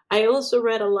 I also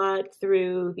read a lot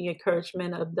through the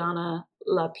encouragement of Donna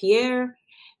LaPierre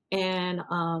and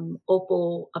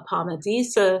Opal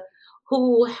Apamadisa,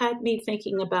 who had me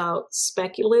thinking about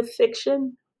speculative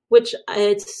fiction, which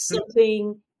it's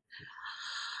something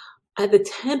I've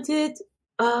attempted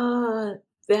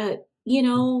that,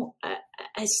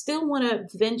 I still want to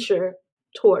venture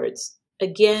towards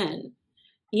again,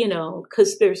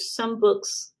 because there's some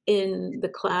books in the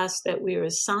class that we were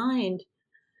assigned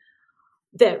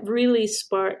that really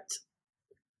sparked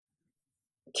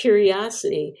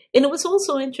curiosity. And it was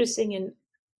also interesting in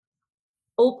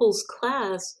Opal's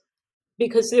class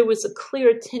because there was a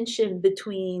clear tension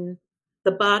between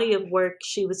the body of work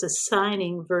she was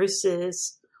assigning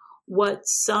versus what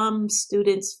some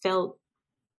students felt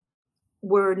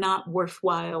were not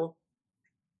worthwhile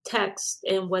text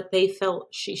and what they felt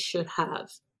she should have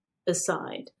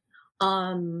assigned.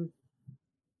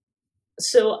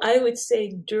 So I would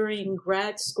say during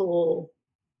grad school,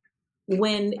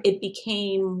 when it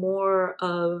became more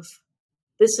of,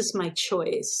 this is my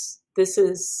choice. This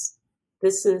is,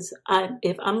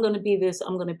 if I'm going to be this,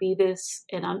 I'm going to be this,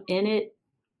 and I'm in it.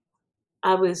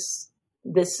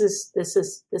 This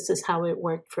is how it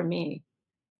worked for me.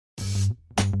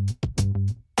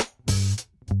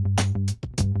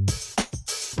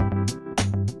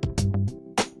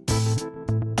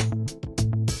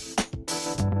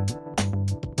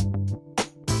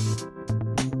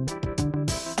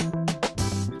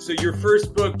 So your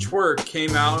first book, Twerk,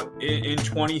 came out in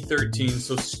 2013.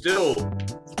 So still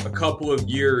a couple of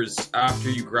years after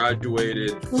you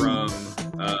graduated from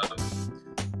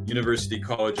University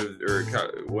College of, or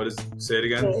what is, say it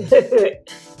again?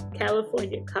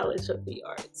 California College of the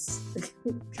Arts.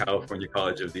 California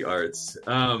College of the Arts.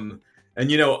 And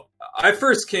I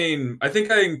first came, I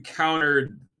think I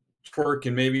encountered Twerk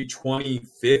in maybe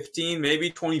 2015, maybe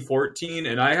 2014,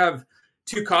 and I have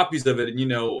 2 copies of it. And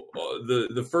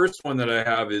the first one that I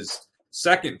have is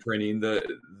second printing.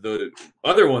 The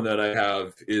other one that I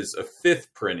have is a 5th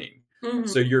printing. Mm-hmm.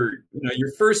 So your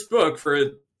first book for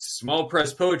a small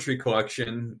press poetry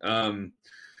collection,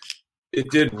 it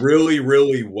did really,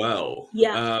 really well.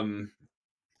 Yeah.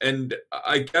 And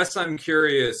I guess I'm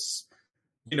curious,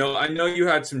 I know you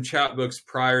had some chapbooks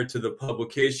prior to the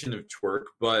publication of Twerk,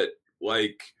 but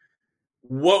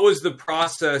what was the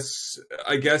process,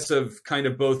 I guess, of kind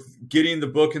of both getting the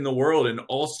book in the world and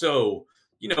also,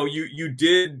 you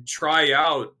did try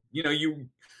out, you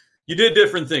did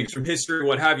different things from history,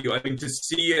 what have you. I mean, to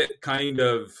see it kind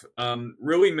of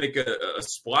really make a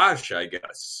splash, I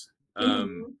guess.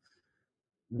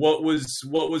 What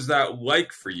was that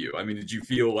like for you? I mean, did you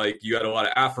feel like you had a lot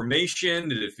of affirmation?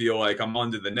 Did it feel like I'm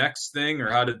on to the next thing,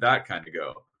 or how did that kind of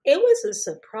go? It was a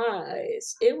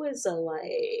surprise. It was a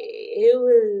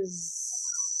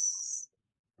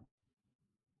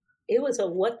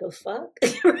what the fuck,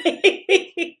 right?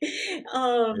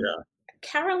 Yeah.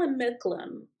 Carolyn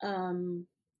Micklem,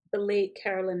 the late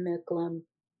Carolyn Micklem,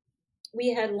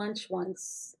 we had lunch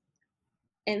once,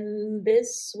 and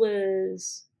this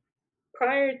was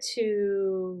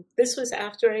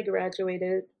after I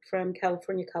graduated from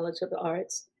California College of the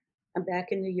Arts. I'm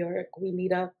back in New York. We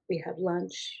meet up, we have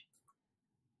lunch.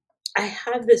 I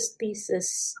have this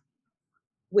thesis,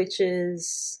 which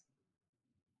is,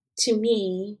 to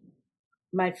me,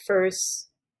 my first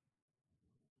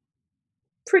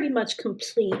pretty much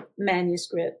complete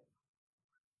manuscript.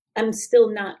 I'm still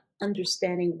not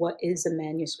understanding what is a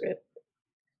manuscript.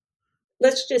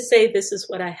 Let's just say this is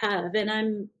what I have, and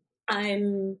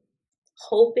I'm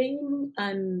hoping,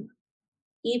 I'm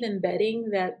even betting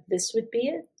that this would be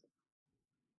it.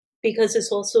 because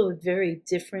it's also a very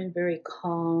different, very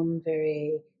calm,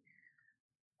 very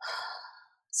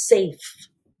safe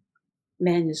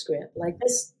manuscript. Like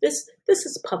this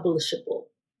is publishable.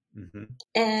 Mm-hmm.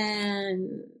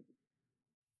 And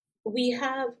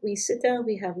we sit down,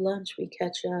 we have lunch, we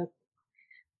catch up,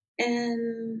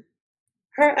 and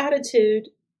her attitude,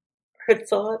 her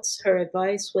thoughts, her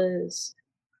advice was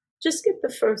just get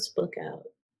the first book out,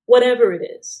 whatever it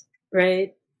is,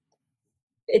 right?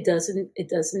 It doesn't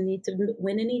need to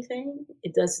win anything.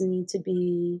 It doesn't need to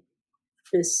be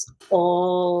this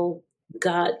all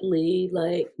godly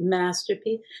like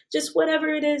masterpiece. Just whatever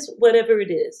it is,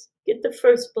 get the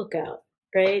first book out,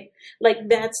 right? Like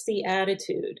that's the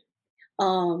attitude.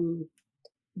 um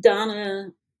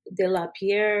Donna de la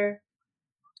Pierre,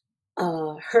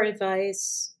 her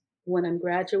advice when I'm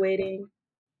graduating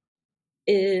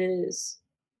is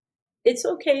it's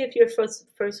okay if your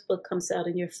first book comes out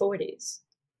in your 40s.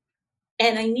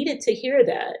 And I needed to hear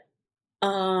that,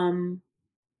 um,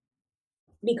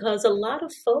 because a lot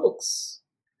of folks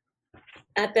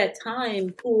at that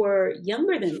time who were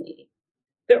younger than me,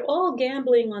 they're all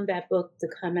gambling on that book to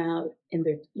come out in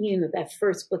their, that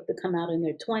first book to come out in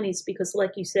their 20s, because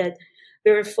like you said,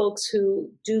 there are folks who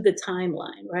do the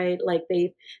timeline, right? Like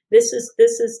this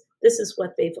is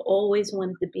what they've always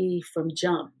wanted to be from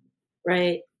jump,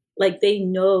 right? Like they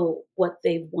know what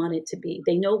they want it to be.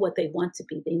 They know what they want to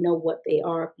be. They know what they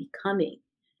are becoming.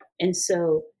 And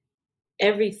so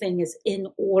everything is in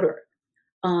order.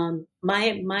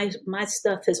 My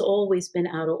stuff has always been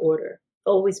out of order,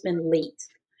 always been late.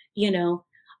 You know,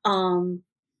 um,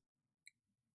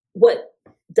 what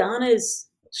Donna's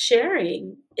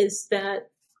sharing is that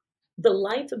the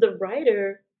life of the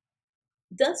writer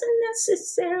doesn't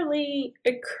necessarily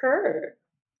occur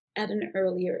at an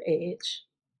earlier age.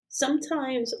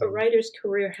 Sometimes a writer's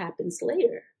career happens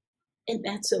later, and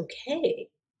that's okay.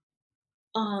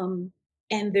 Um,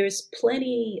 and there's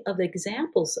plenty of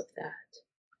examples of that.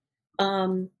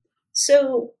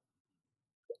 So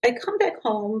I come back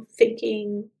home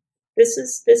thinking this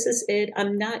is it.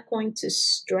 I'm not going to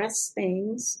stress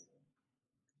things.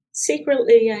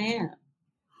 Secretly I am.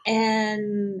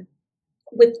 And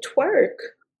with Twerk,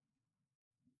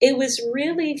 it was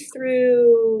really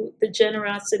through the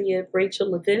generosity of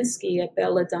Rachel Levinsky at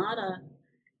Belladonna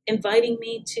inviting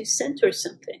me to center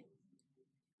something.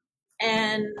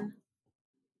 And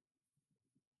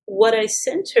what I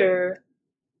center,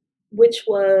 which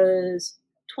was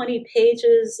 20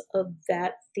 pages of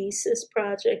that thesis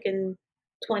project and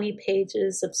 20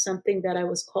 pages of something that I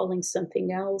was calling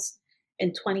something else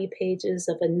and 20 pages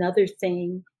of another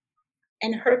thing,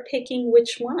 and her picking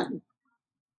which one,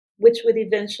 which would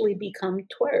eventually become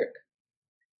Twerk.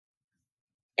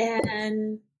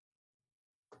 And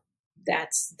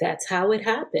that's how it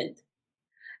happened.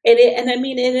 And I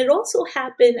mean, and it also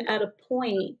happened at a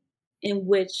point in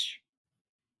which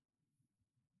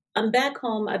I'm back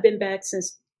home. I've been back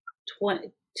since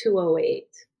 2008.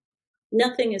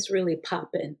 Nothing is really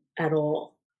popping at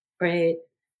all, right?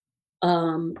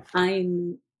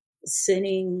 I'm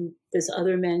sending this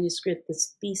other manuscript,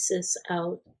 this thesis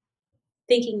out,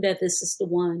 thinking that this is the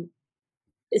one.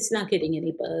 It's not getting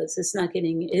any buzz. It's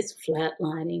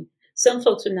flatlining. Some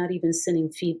folks are not even sending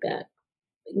feedback.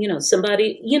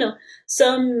 Somebody,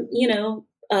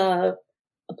 a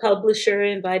publisher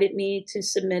invited me to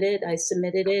submit it. I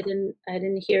submitted it and I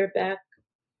didn't hear back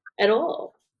at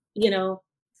all,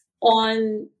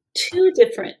 on two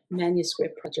different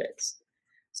manuscript projects.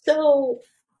 So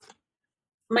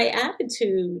my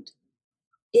attitude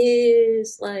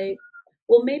is like,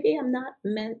 well, maybe I'm not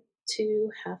meant to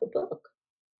have a book.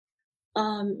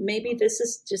 Maybe this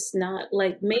is just not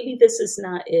maybe this is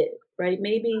not it, right?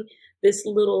 Maybe this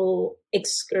little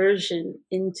excursion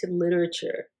into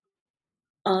literature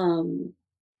um,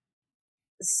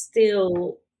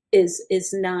 still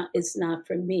is not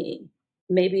for me.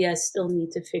 Maybe I still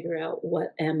need to figure out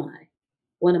what am I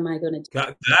going to do?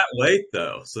 Got that late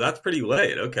though, so that's pretty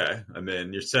late. Okay, I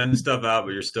mean, you're sending stuff out,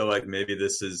 but you're still like, maybe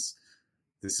this is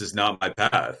not my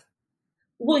path.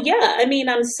 Well, yeah, I mean,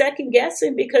 I'm second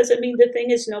guessing because I mean, the thing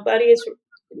is,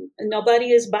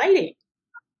 nobody is biting.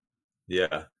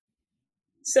 Yeah.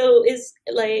 So it's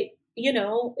like,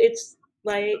 it's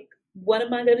like, what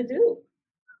am I going to do?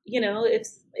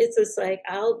 It's just like,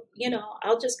 I'll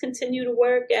just continue to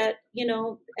work at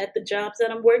the jobs that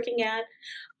I'm working at.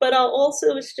 But I'll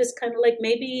also, it's just kind of like,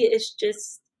 maybe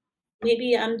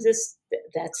I'm just,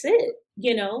 that's it.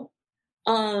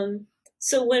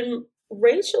 So when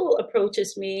Rachel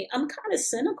approaches me, I'm kind of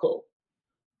cynical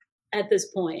at this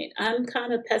point. I'm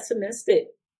kind of pessimistic.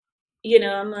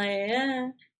 I'm like, eh.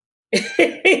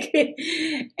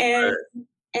 and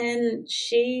Right. and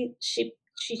she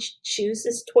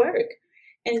chooses twerk,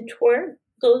 and twerk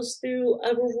goes through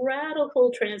a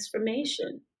radical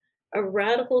transformation, a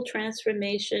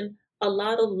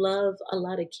lot of love, a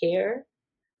lot of care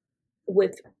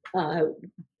with uh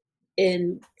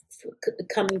in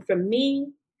coming from me,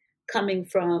 coming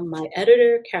from my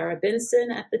editor Cara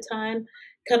Benson at the time,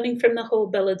 coming from the whole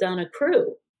Belladonna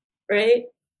crew, right?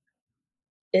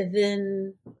 And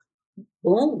then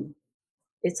boom,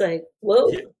 it's like, whoa,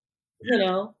 Yeah. you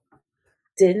know,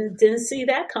 didn't see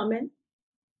that coming.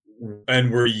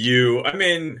 And were you, I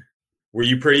mean, were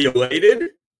you pretty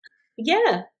elated?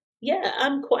 Yeah, yeah,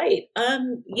 I'm quite,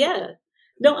 yeah,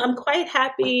 no, I'm quite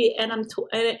happy, and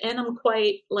and I'm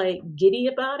quite like giddy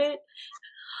about it.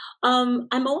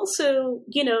 I'm also,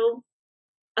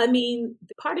 I mean,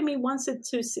 part of me wants it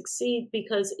to succeed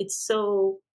because it's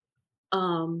so.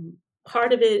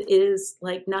 Part of it is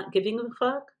like not giving a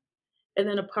fuck, and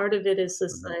then a part of it is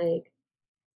just Mhm. like,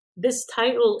 this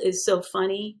title is so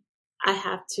funny. I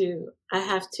have to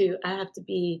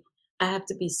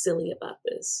be silly about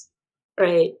this,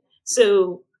 right?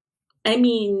 So, I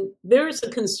mean, there is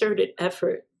a concerted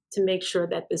effort to make sure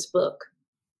that this book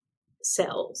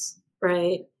sells,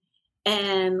 right?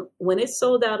 And when it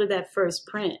sold out of that first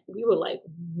print, we were like,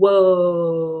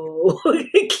 whoa.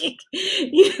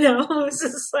 It was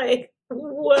just like,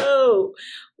 whoa,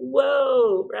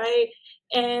 whoa, right?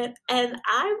 And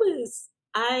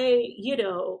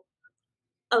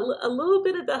a little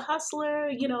bit of the hustler,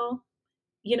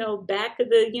 back of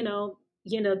the,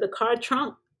 the car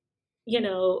trunk, you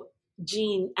know,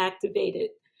 gene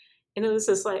activated. And it was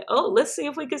just like, oh, let's see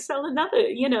if we can sell another.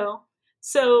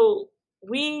 So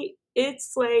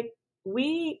it's like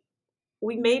we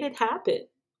we made it happen.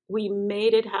 We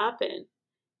made it happen.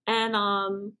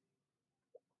 And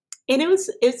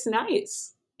it's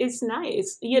nice. It's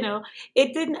nice.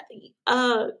 It didn't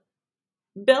uh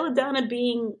Belladonna,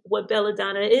 being what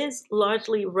Belladonna is,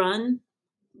 largely run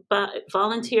by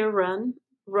volunteer run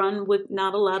with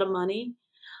not a lot of money,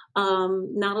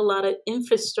 not a lot of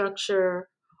infrastructure,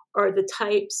 or the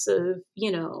types of,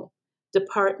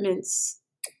 departments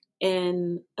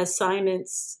and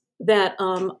assignments that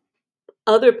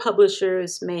other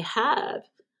publishers may have.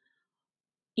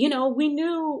 We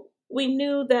knew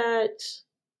that,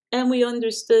 and we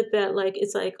understood that, like,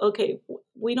 it's like, okay,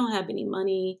 we don't have any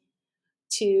money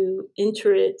to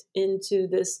enter it into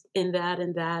this and that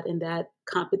and that and that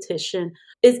competition.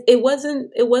 It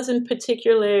wasn't a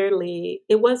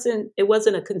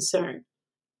concern,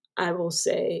 I will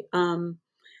say.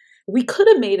 We could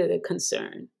have made it a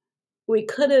concern. We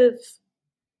could have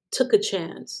took a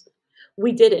chance.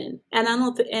 We didn't, and I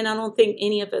don't think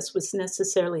any of us was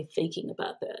necessarily thinking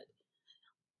about that.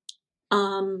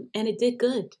 And it did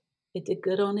good. It did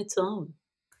good on its own.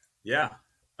 Yeah.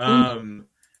 Mm.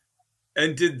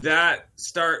 And did that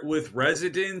start with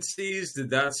residencies? Did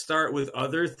that start with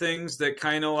other things that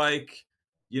kind of like,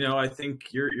 I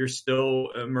think you're still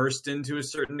immersed in to a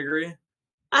certain degree?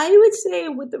 I would say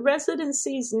with the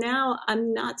residencies now,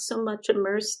 I'm not so much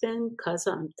immersed in because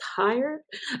I'm tired.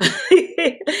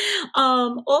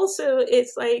 Also,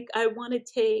 it's like I want to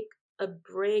take a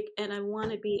break, and I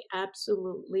want to be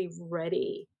absolutely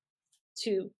ready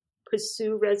to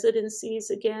pursue residencies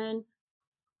again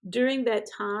during that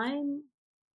time.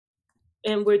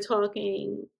 And we're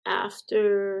talking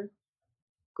after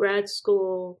grad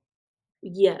school.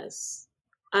 Yes,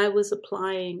 I was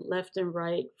applying left and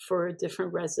right for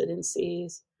different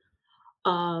residencies.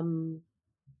 Um,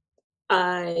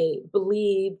 I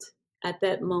believed at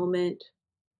that moment,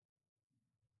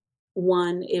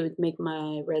 one, it would make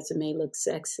my resume look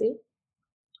sexy,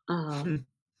 um,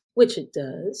 which it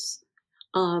does.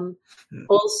 Um,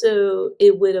 Also,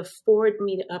 it would afford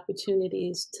me the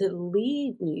opportunities to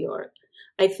leave New York.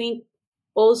 I think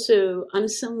also I'm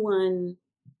someone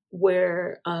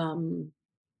where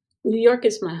New York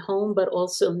is my home, but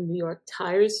also New York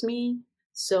tires me.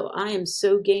 So I am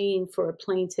so game for a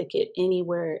plane ticket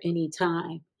anywhere,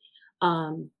 anytime.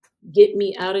 Um, get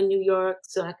me out of New York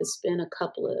so I could spend a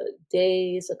couple of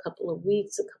days, a couple of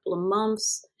weeks, a couple of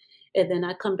months. And then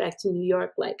I come back to New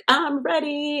York like, I'm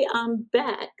ready, I'm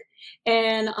back.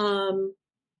 And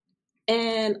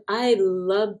and I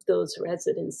loved those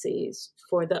residencies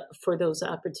for those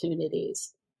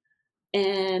opportunities.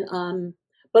 And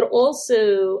but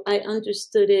also I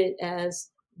understood it as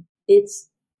it's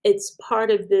it's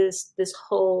part of this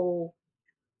whole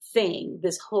thing,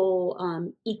 this whole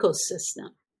ecosystem,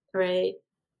 right?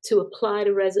 To apply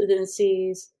to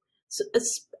residencies, so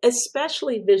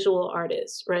especially visual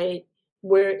artists, right?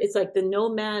 Where it's like the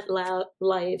nomad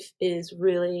life is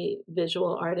really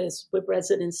visual artists with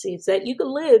residencies that you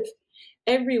can live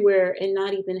everywhere and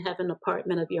not even have an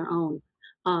apartment of your own.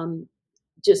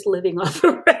 Just living off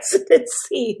of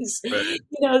residencies, Right.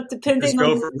 depending Just on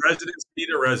go from residency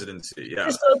to residency. Yeah.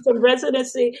 just go from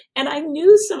residency. And I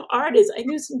knew some artists, I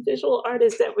knew some visual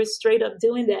artists that were straight up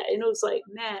doing that. And it was like,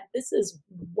 man, this is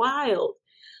wild.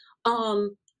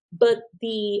 But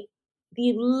the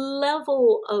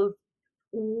level of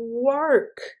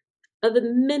work, of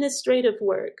administrative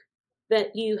work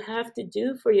that you have to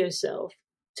do for yourself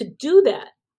to do that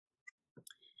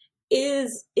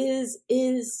is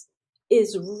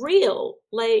real.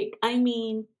 Like, I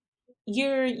mean,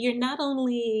 you're not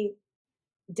only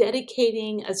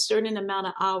dedicating a certain amount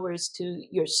of hours to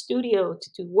your studio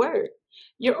to do work,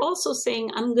 you're also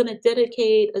saying, I'm going to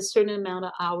dedicate a certain amount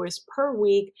of hours per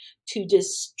week to just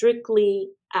strictly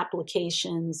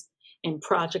applications and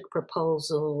project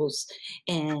proposals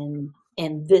and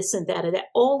this and that and that,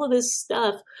 all of this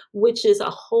stuff, which is a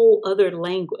whole other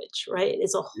language, right?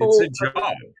 It's a It's whole a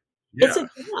job. it's a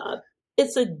Yeah. job.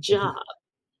 It's a job.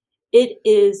 It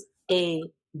is a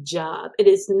job. It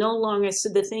is no longer, so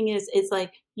the thing is, it's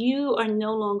like you are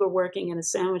no longer working in a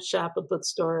sandwich shop, a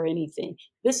bookstore, or anything.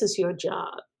 This is your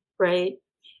job, right?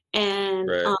 And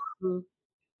Right.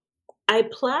 I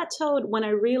plateaued when I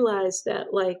realized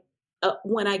that, like,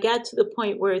 when I got to the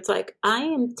point where it's like, I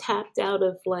am tapped out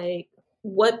of like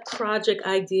what project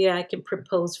idea I can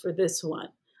propose for this one.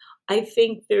 I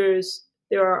think there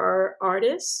are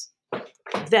artists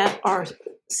that are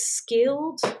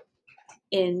skilled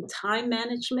in time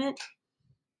management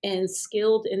and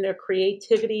skilled in their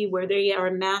creativity, where they are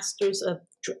masters of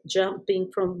jumping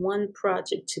from one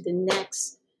project to the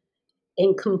next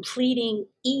and completing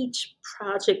each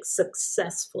project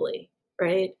successfully,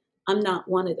 right? I'm not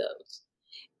one of those.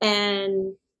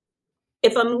 And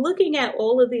if I'm looking at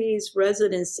all of these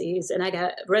residencies, and I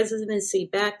got residency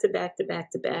back to back to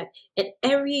back to back, and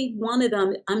every one of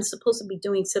them, I'm supposed to be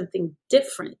doing something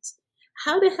different.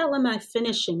 How the hell am I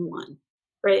finishing one?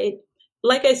 Right?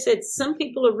 Like I said, some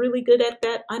people are really good at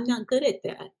that. I'm not good at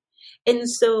that. And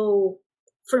so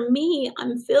for me,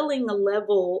 I'm feeling a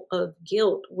level of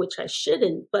guilt, which I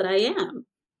shouldn't, but I am,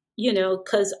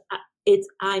 because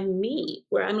I'm me,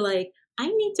 where I'm like, I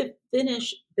need to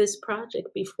finish this project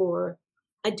before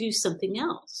I do something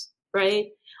else, right?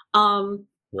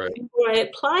 Right. Before I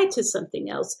apply to something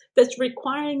else that's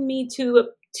requiring me to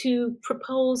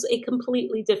propose a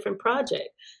completely different project.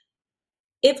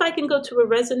 If I can go to a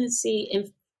residency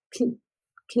and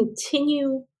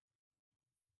continue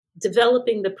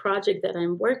developing the project that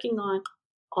I'm working on,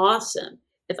 awesome.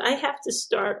 If I have to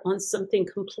start on something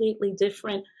completely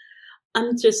different,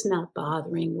 I'm just not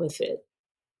bothering with it,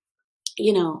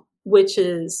 which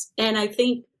is, and I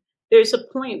think there's a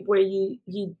point where you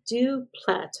do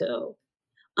plateau.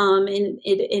 And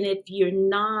if you're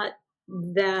not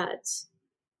that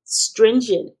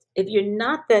stringent, if you're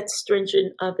not that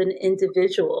stringent of an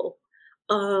individual,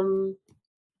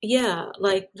 yeah,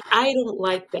 like I don't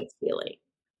like that feeling.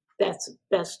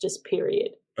 That's just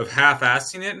period. Of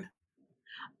half-assing it?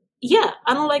 Yeah,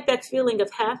 I don't like that feeling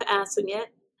of half-assing it.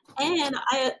 And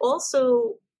I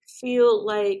also feel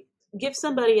like give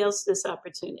somebody else this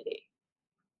opportunity,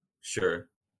 Sure.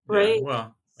 Yeah. right?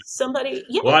 Well, Somebody,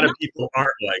 yeah, a lot no, of people aren't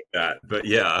like that, but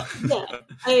yeah. yeah.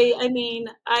 I mean,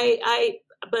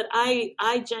 but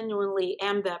I genuinely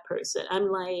am that person. I'm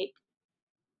like,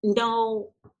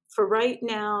 no, for right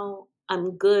now,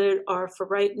 I'm good, or for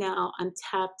right now, I'm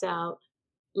tapped out.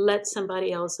 Let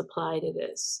somebody else apply to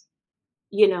this.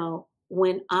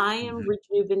 When I am Mhm.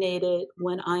 rejuvenated,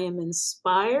 when I am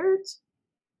inspired,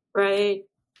 right?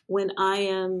 When I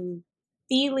am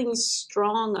feeling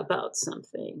strong about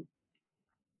something,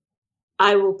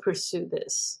 I will pursue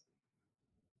this,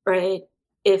 right?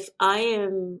 If I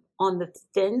am on the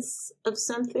fence of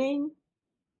something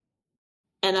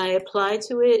and I apply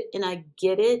to it and I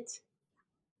get it,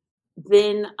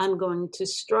 then I'm going to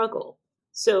struggle.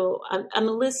 So I'm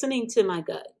listening to my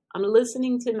gut. I'm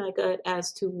listening to my gut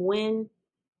as to when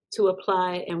to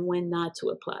apply and when not to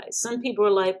apply. Some people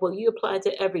are like, well, you apply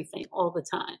to everything all the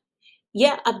time.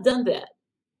 Yeah, I've done that.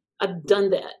 I've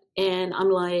done that. And I'm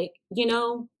like,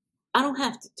 I don't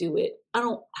have to do it. I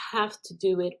don't have to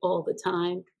do it all the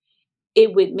time.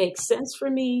 It would make sense for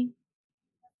me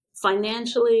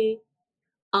financially,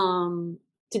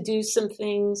 to do some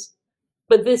things,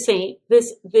 but this ain't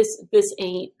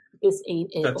it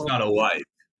That's all. not a life.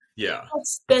 Yeah,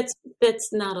 That's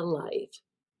not a life.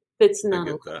 That's I not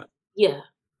a get life. that. Yeah.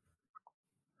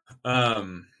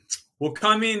 Um, well,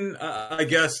 coming, I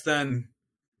guess then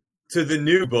to the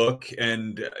new book,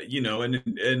 and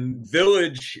and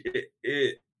Village,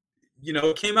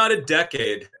 it came out a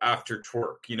decade after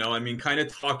Twerk, I mean, kind of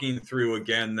talking through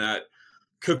again that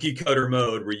cookie cutter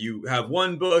mode where you have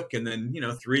one book and then,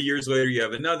 3 years later you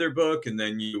have another book and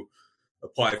then you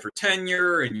apply for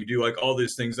tenure and you do like all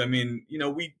these things. I mean,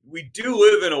 we do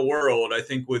live in a world, I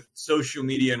think, with social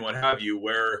media and what have you,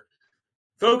 where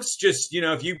folks just,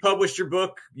 if you published your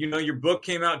book, your book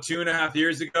came out 2.5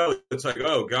 years ago, it's like,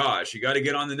 oh gosh, you got to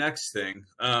get on the next thing.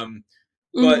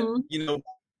 But,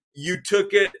 you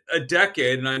took it a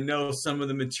decade, and I know some of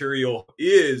the material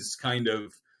is kind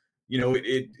of, you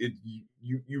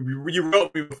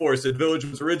wrote me before, said Village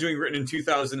was originally written in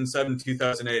 2007,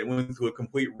 2008. It went through a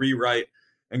complete rewrite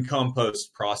and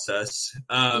compost process.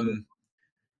 And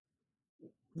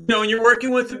you're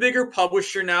working with a bigger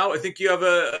publisher now. I think you have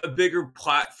a bigger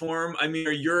platform. I mean,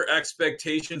 are your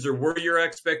expectations, or were your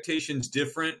expectations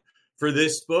different for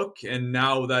this book? And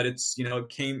now that it's,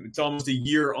 it's almost a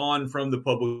year on from the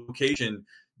publication,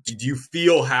 did you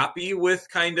feel happy with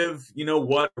kind of,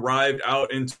 what arrived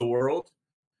out into the world?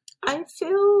 I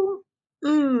feel,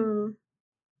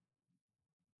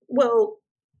 well,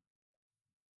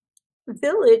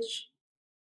 Village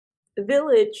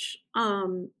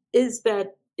is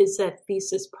that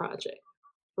thesis project,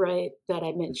 right, that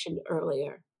I mentioned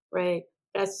earlier, right?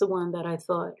 That's the one that I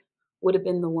thought would have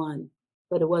been the one,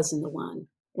 but it wasn't the one.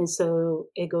 And so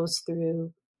it goes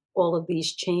through all of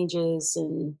these changes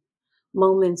and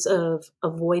moments of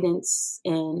avoidance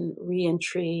and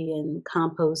reentry and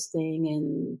composting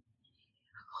and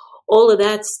all of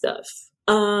that stuff.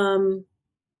 And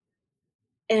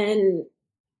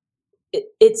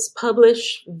it's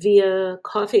published via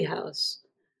Coffee House,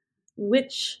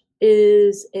 which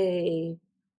is a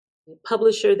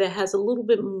publisher that has a little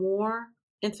bit more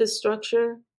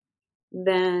infrastructure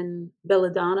than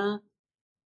Belladonna.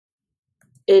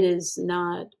 It is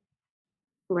not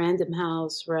Random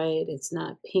House, right? It's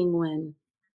not Penguin.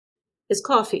 It's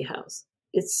Coffee House.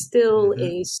 It's still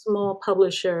a small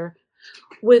publisher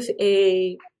with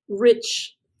a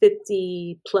rich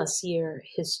 50 plus year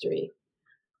history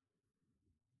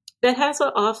that has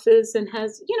an office and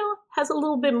has a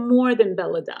little bit more than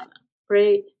Belladonna,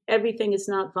 right? Everything is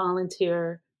not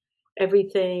volunteer.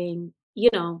 Everything,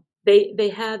 they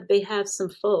have some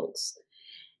folks.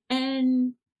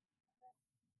 And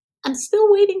I'm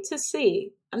still waiting to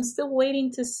see. I'm still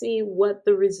waiting to see what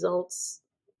the results,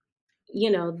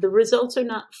 the results are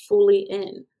not fully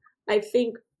in. I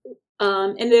think,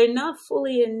 and they're not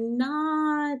fully in,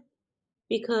 not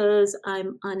because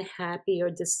I'm unhappy or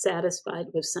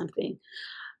dissatisfied with something.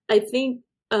 I think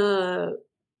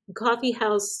Coffee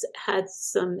House had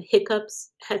some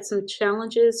hiccups, had some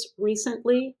challenges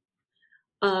recently.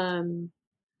 There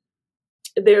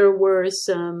were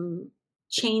some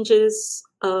changes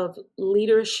of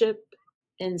leadership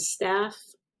and staff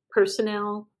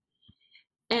personnel,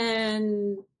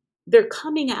 and they're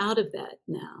coming out of that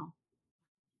now.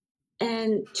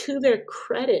 And to their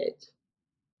credit,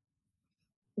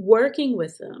 working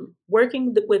with them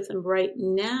right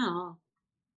now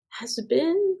has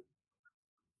been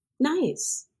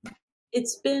nice.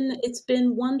 It's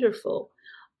been wonderful.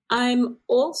 I'm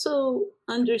also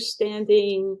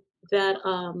understanding that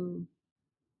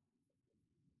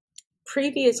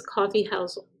previous Coffee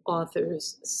House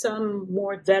authors, some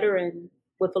more veteran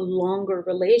with a longer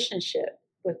relationship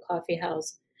with Coffee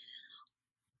House,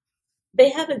 they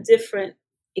have a different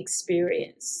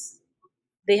experience.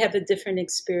 They have a different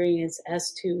experience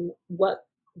as to what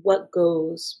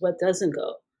goes, what doesn't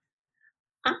go.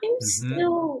 I'm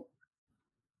still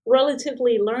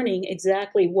relatively learning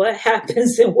exactly what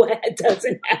happens and what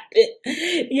doesn't happen,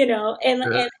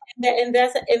 and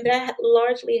that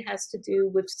largely has to do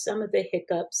with some of the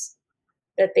hiccups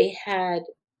that they had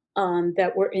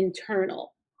that were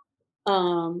internal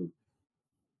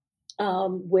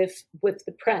with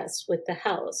the press, with the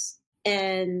house,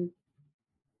 and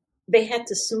they had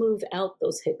to smooth out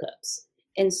those hiccups.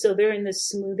 And so they're in the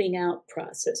smoothing out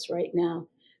process right now.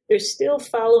 They're still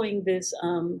following this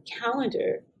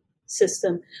calendar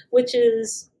system, which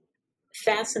is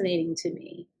fascinating to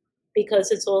me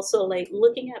because it's also like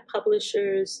looking at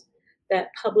publishers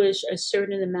that publish a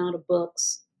certain amount of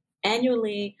books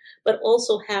annually, but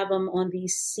also have them on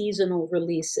these seasonal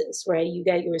releases, right? You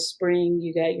got your spring,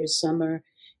 you got your summer,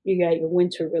 you got your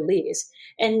winter release.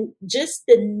 And just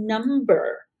the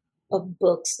number of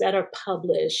books that are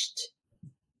published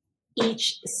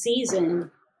each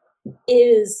season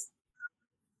is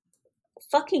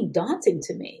fucking daunting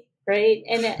to me, right?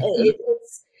 And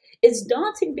it's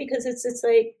daunting because it's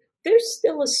like there's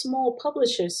still a small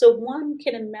publisher, so one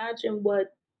can imagine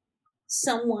what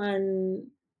someone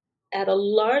at a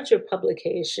larger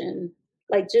publication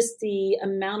like just the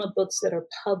amount of books that are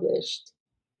published.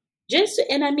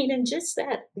 And just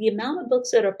that, the amount of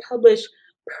books that are published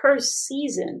per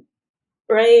season,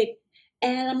 right?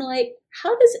 And I'm like,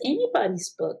 how does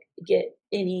anybody's book get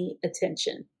any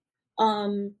attention?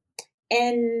 Um,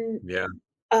 and Yeah.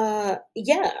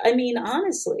 yeah, I mean,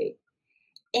 honestly.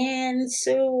 And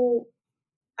so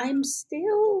I'm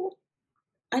still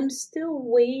I'm still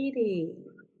waiting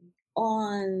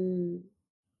on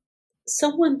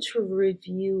someone to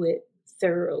review it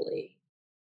thoroughly.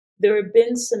 There have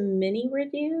been some mini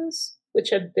reviews, which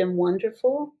have been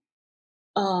wonderful,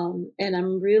 and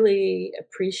I'm really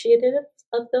appreciative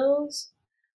of those.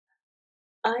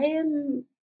 I am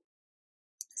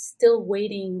still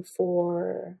waiting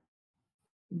for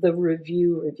the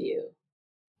review.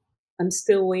 I'm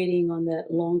still waiting on that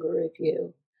longer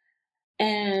review.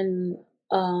 And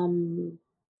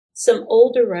some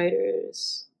older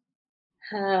writers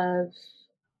have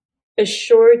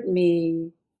assured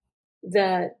me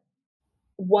that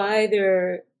why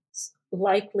there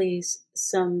likely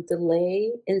some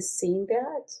delay in seeing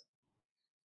that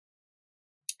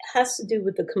has to do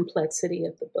with the complexity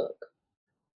of the book.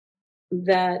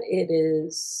 That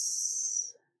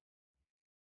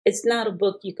it's not a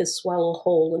book you could swallow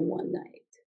whole in one night.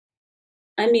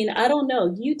 I mean, I don't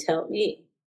know. You tell me.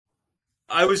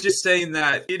 I was just saying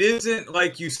that it isn't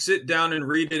like you sit down and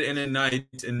read it in a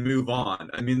night and move on.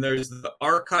 I mean, there's the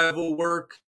archival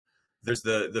work, there's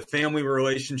the family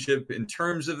relationship in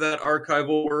terms of that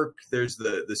archival work, there's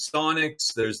the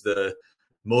sonics, there's the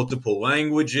multiple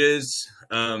languages.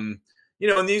 And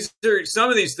these are some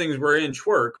of these things were inch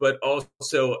work, but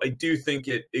also I do think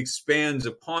it expands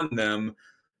upon them.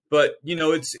 But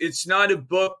it's not a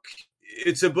book.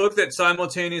 It's a book that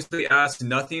simultaneously asks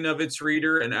nothing of its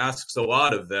reader and asks a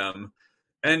lot of them.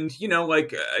 And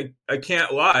like I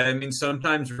can't lie. I mean,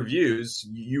 sometimes reviews,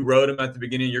 you wrote them at the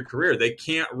beginning of your career, they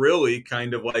can't really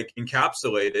kind of like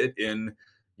encapsulate it in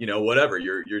whatever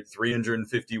your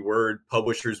 350 word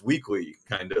Publishers Weekly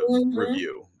kind of Mm-hmm.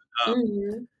 review.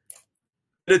 Mm-hmm.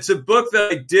 But it's a book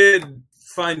that I did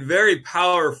find very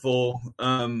powerful.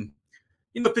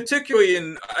 Particularly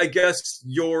in, I guess,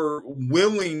 your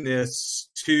willingness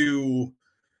to,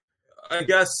 I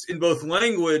guess, in both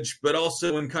language, but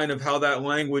also in kind of how that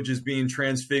language is being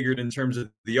transfigured in terms of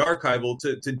the archival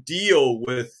to deal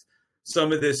with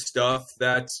some of this stuff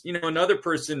that, another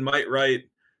person might write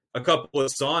a couple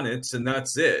of sonnets and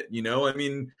that's it. I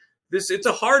mean, it's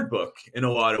a hard book in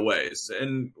a lot of ways.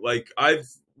 And like, I've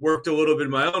worked a little bit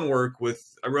in my own work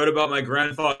I wrote about my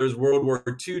grandfather's World War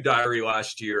II diary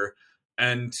last year.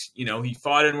 And, he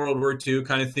fought in World War II,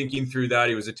 kind of thinking through that.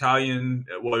 He was Italian.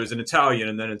 Well, he was an Italian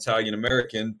and then Italian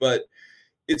American. But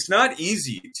it's not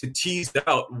easy to tease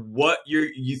out what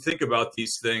you think about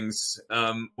these things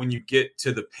when you get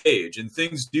to the page. And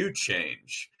things do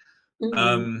change. Mm-hmm.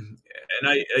 And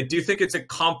I do think it's a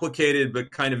complicated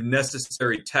but kind of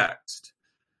necessary text.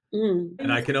 Mm.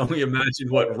 And I can only imagine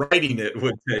what writing it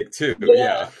would take, too.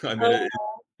 Yeah. Yeah. I mean,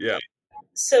 yeah.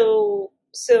 So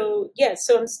yeah,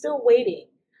 so I'm still waiting.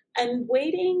 I'm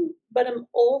waiting, but I'm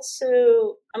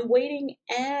waiting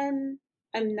and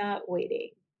I'm not waiting.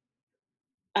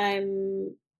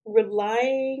 I'm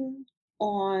relying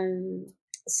on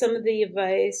some of the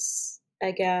advice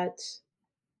I got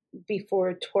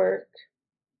before Twerk,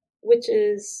 which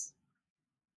is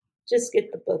just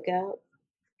get the book out.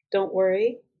 Don't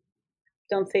worry.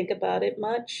 Don't think about it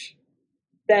much.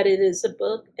 That it is a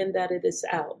book and that it is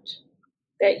out.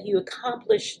 That you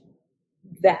accomplished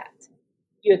that.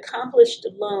 You accomplished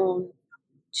alone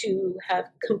to have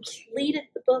completed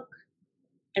the book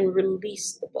and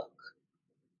released the book.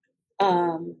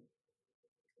 Um,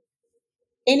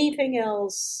 Anything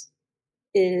else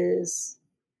is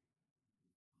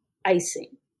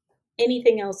icing.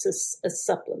 Anything else is a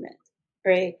supplement,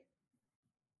 right?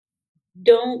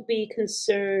 Don't be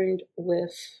concerned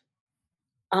with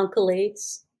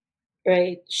onculates,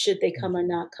 right? Should they come or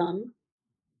not come?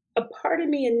 A part of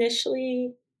me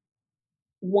initially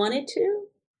wanted to,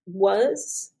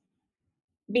 was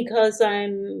because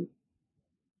I'm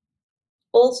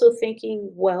also thinking,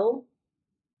 well,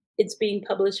 it's being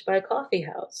published by a coffee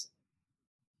house.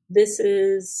 This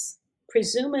is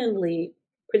presumably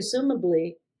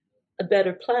a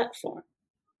better platform,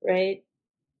 right?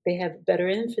 They have better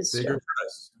Bigger infrastructure,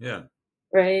 press. Yeah.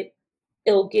 right?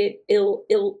 It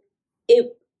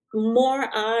more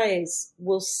eyes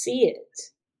will see it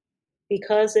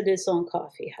because it is on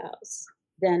Coffee House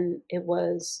than it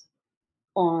was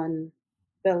on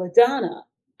Belladonna.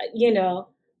 You know,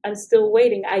 I'm still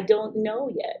waiting. I don't know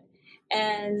yet.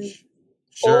 And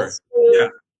Sure. also, Yeah.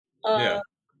 uh, Yeah.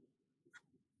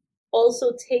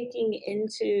 also taking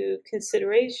into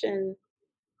consideration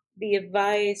the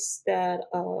advice that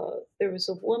there was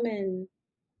a woman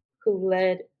who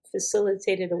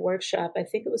facilitated a workshop, I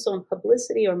think it was on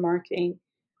publicity or marketing,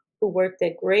 who worked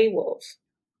at Grey Wolf.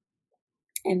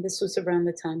 And this was around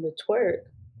the time of Twerk.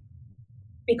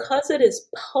 Because it is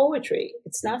poetry,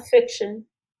 it's not fiction,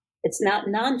 it's not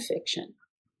nonfiction.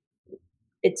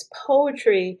 It's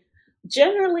poetry,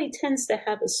 generally tends to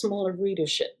have a smaller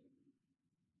readership,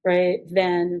 right,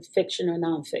 than fiction or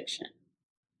nonfiction.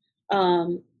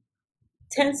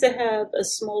 Tends to have a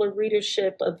smaller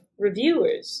readership of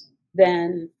reviewers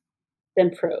than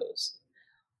prose.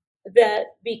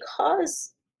 That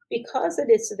because it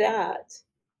is that,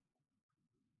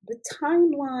 the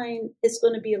timeline is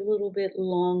going to be a little bit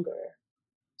longer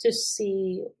to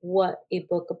see what a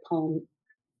book of poem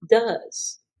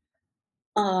does.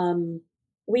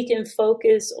 We can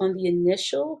focus on the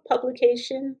initial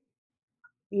publication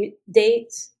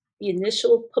date, the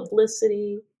initial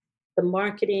publicity, the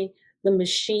marketing, the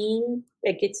machine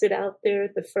that gets it out there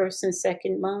the first and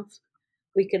second month.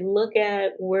 We can look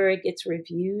at where it gets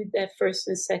reviewed that first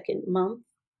and second month,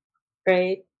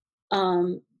 right?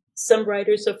 Some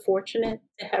writers are fortunate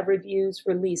to have reviews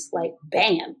released like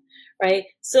bam, right?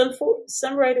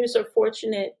 Some writers are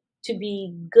fortunate to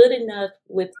be good enough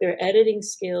with their editing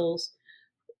skills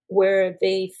where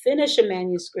they finish a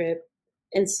manuscript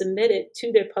and submit it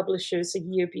to their publishers a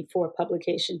year before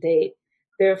publication date.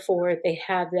 Therefore, they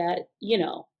have that,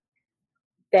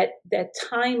 that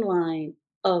timeline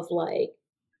of like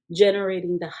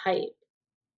generating the hype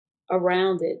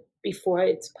around it before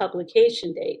its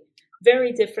publication date.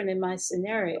 Very different in my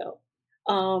scenario.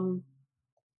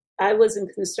 I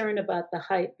wasn't concerned about the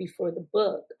hype before the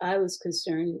book. I was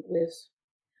concerned with,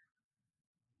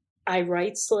 I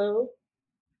write slow.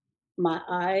 My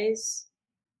eyes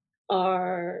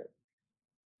are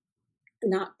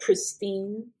not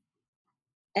pristine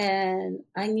and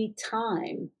I need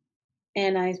time.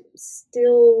 And I'm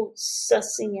still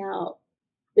sussing out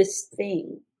this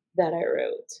thing that I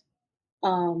wrote,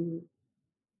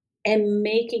 and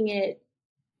making it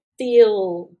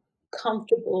feel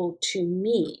comfortable to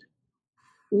me.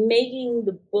 Making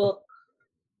the book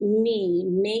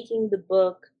making the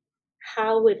book,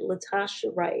 how would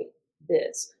LaTasha write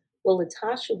this? Well,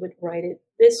 LaTasha would write it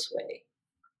this way,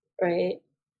 right?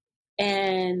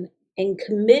 And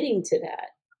committing to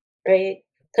that, right?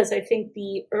 Because I think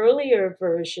the earlier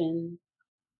version,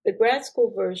 the grad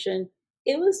school version,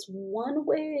 it was one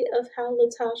way of how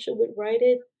LaTasha would write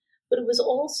it, but it was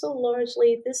also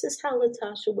largely, this is how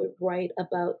LaTasha would write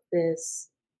about this,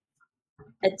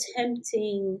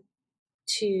 attempting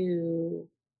to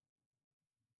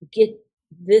get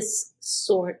this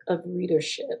sort of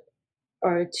readership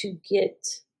or to get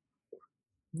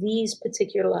these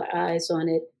particular eyes on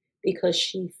it because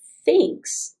she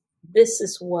thinks this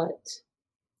is what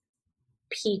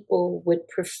people would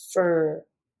prefer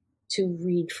to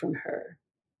read from her.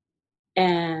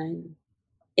 And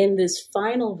in this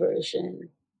final version,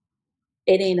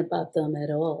 it ain't about them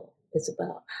at all. It's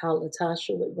about how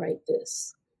LaTasha would write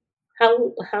this. How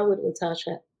would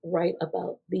LaTasha write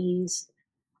about these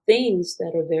things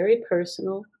that are very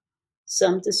personal,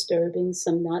 some disturbing,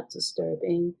 some not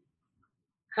disturbing?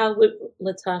 How would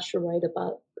LaTasha write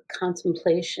about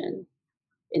contemplation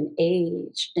and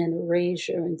age and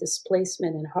erasure and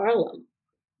displacement in Harlem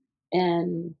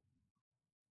and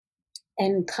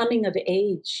coming of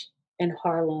age in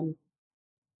Harlem,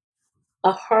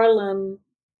 a Harlem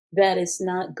that is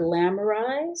not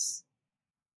glamorized.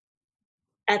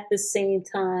 At the same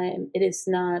time, it is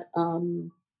not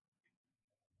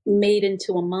made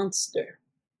into a monster.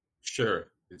 Sure.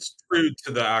 It's true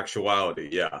to the actuality,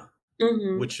 yeah.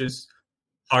 Mm-hmm. Which is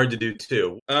hard to do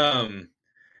too.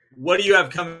 What do you have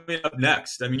coming up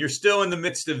next? I mean, you're still in the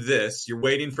midst of this. You're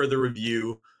waiting for the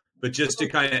review, but just to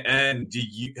kind of end,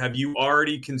 have you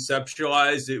already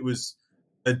conceptualized? It was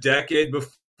a decade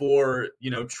before,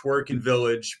 Twerk and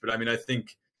Village, but I mean, I think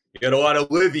you got a lot of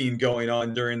living going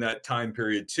on during that time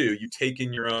period too. You've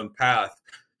taken your own path.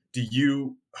 Do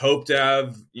you hope to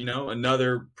have,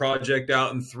 another project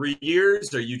out in 3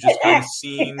 years? Are you just kind of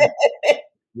seeing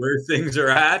where things are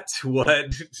at? Where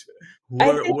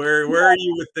are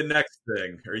you with the next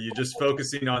thing? Are you just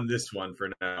focusing on this one for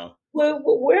now? Well,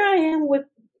 where I am with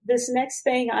this next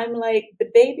thing, I'm like, the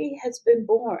baby has been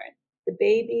born. The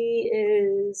baby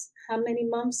is how many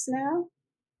months now?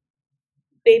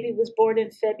 Baby was born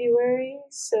in February,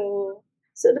 so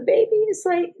the baby is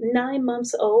like 9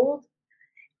 months old,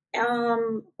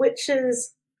 which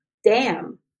is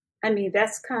damn. I mean,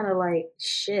 that's kind of like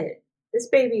shit. This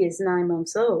baby is 9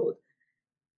 months old.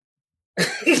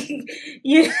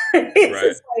 It's Right.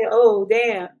 just like, oh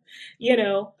damn, you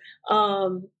know.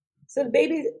 Um, so the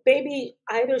baby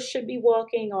either should be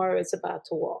walking or is about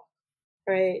to walk,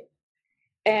 right?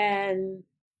 And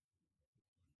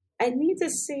I need to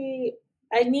see.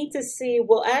 I need to see.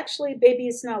 Well, actually, baby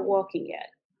is not walking yet.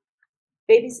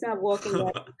 Baby's not walking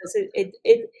yet because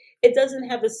it doesn't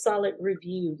have a solid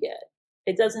review yet.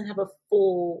 It doesn't have a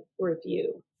full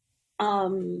review.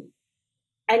 Um,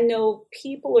 I know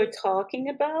people are talking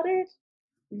about it.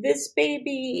 This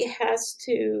baby has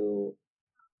to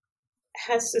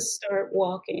start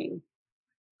walking,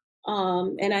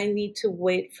 and I need to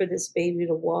wait for this baby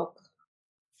to walk,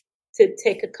 to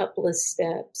take a couple of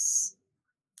steps,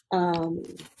 um,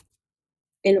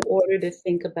 in order to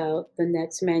think about the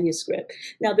next manuscript.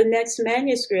 Now, the next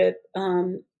manuscript,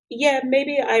 yeah,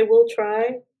 maybe I will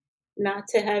try not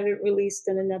to have it released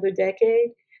in another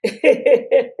decade.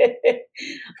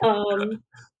 um,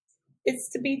 it's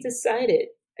to be decided.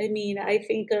 I mean, I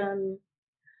think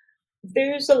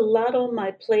there's a lot on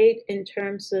my plate in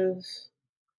terms of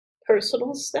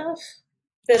personal stuff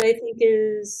that I think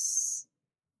is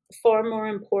far more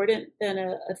important than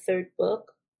a third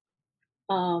book.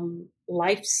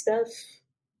 Life stuff.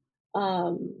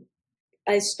 Um,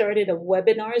 I started a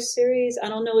webinar series. I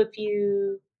don't know if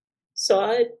you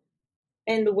saw it,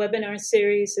 and the webinar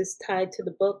series is tied to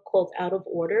the book called Out of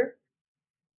Order.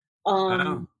 Oh,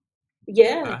 Um,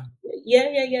 yeah, wow.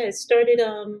 yeah. It started.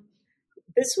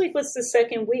 This week was the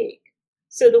second week.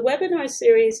 So the webinar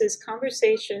series is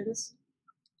conversations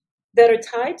that are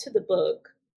tied to the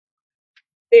book.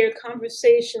 They're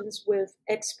conversations with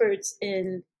experts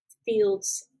in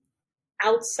fields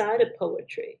outside of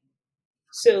poetry.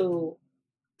 So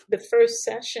the first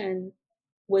session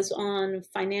was on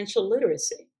financial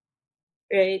literacy,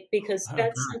 right? Because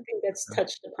that's something that's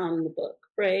touched upon in the book,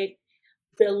 right?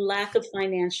 The lack of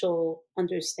financial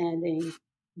understanding,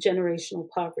 generational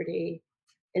poverty,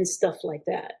 and stuff like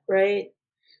that, right?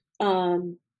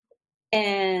 Um,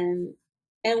 and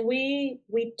we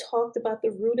talked about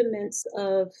the rudiments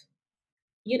of,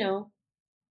 you know,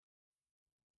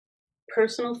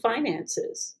 personal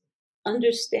finances,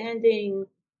 understanding,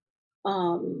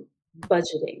 um,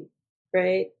 budgeting,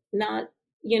 right? Not,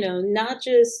 not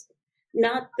just,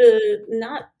 not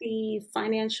the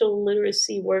financial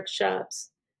literacy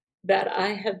workshops that I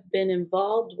have been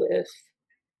involved with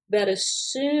that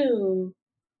assume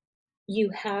you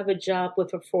have a job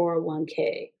with a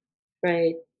 401k,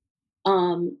 right?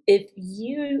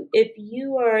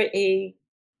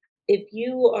 If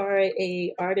you are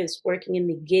a artist working in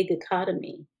the gig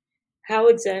economy, how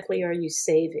exactly are you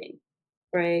saving,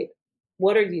 right?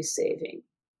 What are you saving?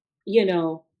 You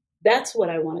know, that's what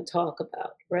I want to talk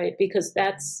about, right? Because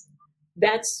that's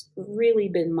really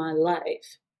been my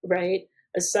life, right?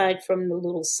 Aside from the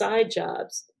little side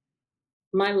jobs,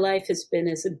 my life has been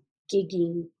as a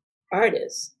gigging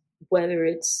artist, whether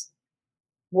it's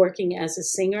working as a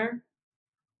singer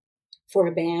for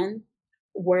a band,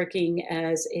 working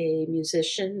as a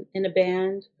musician in a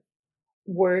band,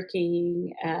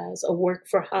 working as a work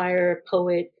for hire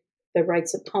poet that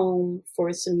writes a poem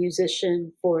for some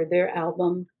musician for their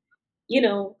album,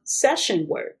 session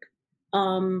work.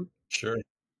 Um, Sure.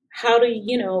 how do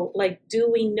like, do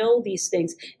we know these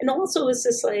things? And also, it's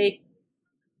just like,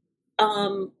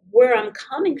 where I'm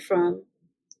coming from,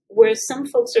 where some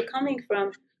folks are coming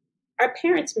from, our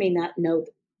parents may not know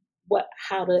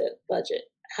how to budget,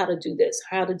 how to do this,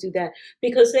 how to do that,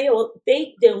 because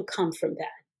they don't come from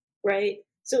that, right?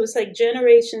 So it's like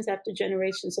generations after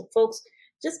generations of folks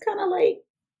just kind of like,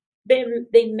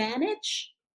 they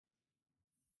manage,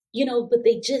 but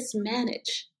they just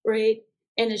manage, right?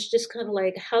 And it's just kind of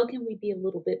like, how can we be a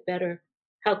little bit better?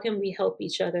 How can we help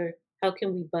each other? How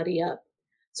can we buddy up?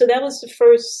 So that was the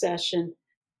first session.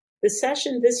 The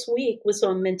session this week was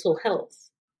on mental health,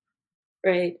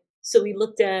 right? So we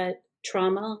looked at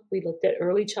trauma, we looked at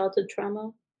early childhood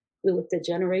trauma, we looked at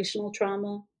generational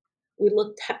trauma, we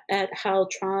looked at how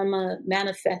trauma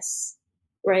manifests,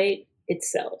 right,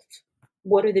 itself.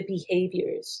 What are the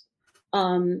behaviors?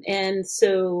 And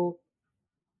so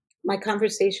my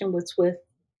conversation was with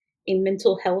a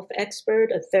mental health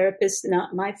expert, a therapist,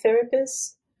 not my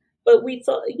therapist. But we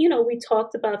thought, we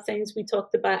talked about things. We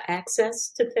talked about access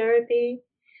to therapy,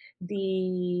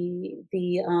 the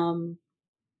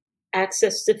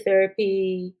access to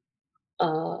therapy,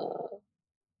 uh,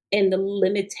 and the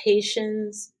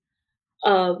limitations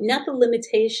not the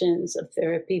limitations of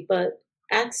therapy, but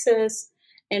access,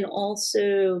 and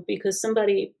also because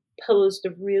somebody posed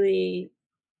a really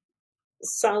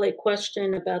solid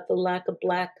question about the lack of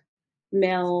Black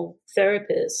male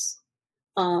therapists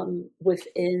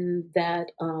within that.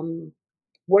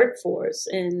 workforce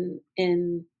and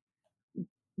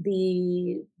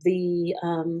the the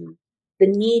um, the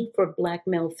need for Black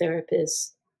male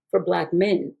therapists for Black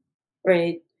men,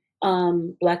 right?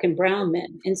 Black and brown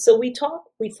men. And so we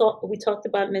talked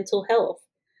about mental health.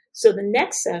 So the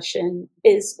next session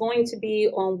is going to be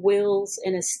on wills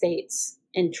and estates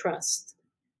and trust.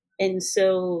 And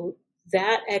so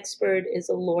that expert is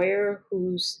a lawyer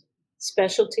whose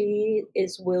specialty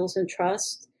is wills and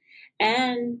trust.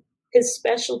 And his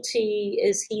specialty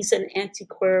is he's an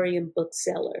antiquarian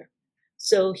bookseller.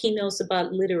 So he knows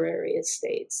about literary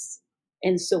estates.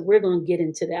 And so we're going to get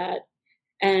into that.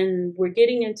 And we're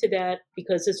getting into that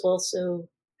because this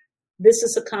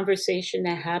is a conversation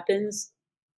that happens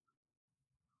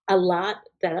a lot,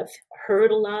 that I've heard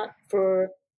a lot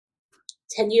for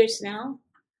 10 years now.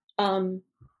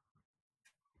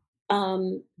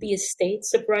 The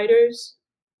estates of writers,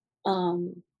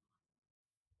 um,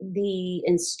 the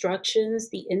instructions,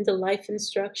 the end of life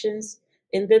instructions,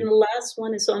 and then the last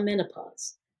one is on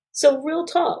menopause. So real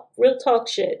talk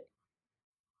shit.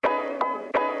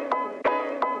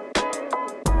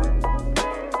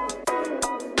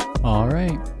 All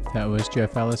right, that was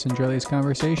Jeff Alessandrelli's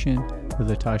conversation with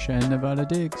LaTasha and Nevada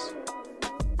Diggs.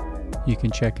 You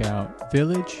can check out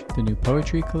Village, the new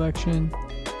poetry collection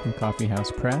from Coffee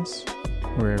House Press,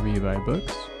 wherever you buy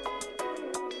books.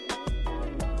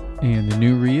 And the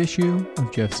new reissue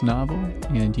of Jeff's novel,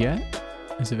 And Yet,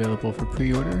 is available for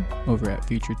pre-order over at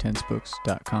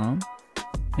futuretensebooks.com.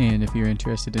 And if you're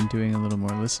interested in doing a little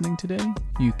more listening today,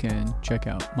 you can check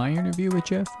out my interview with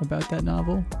Jeff about that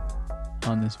novel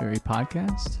on this very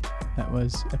podcast. That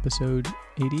was episode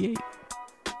 88.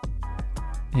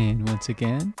 And once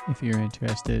again, if you're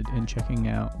interested in checking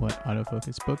out what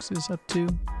Autofocus Books is up to,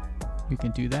 you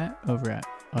can do that over at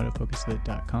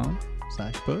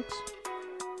autofocuslit.com/books.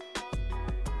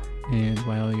 And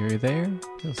while you're there,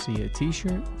 you'll see a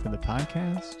t-shirt for the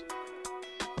podcast.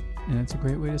 And that's a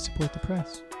great way to support the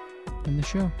press and the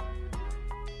show.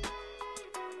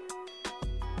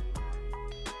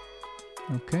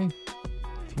 Okay.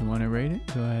 If you want to rate it,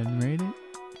 go ahead and rate it.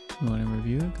 If you want to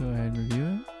review it, go ahead and review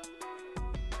it.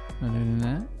 Other than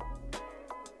that,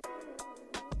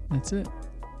 that's it.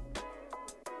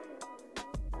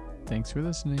 Thanks for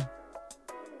listening.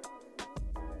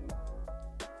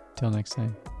 Till next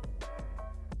time.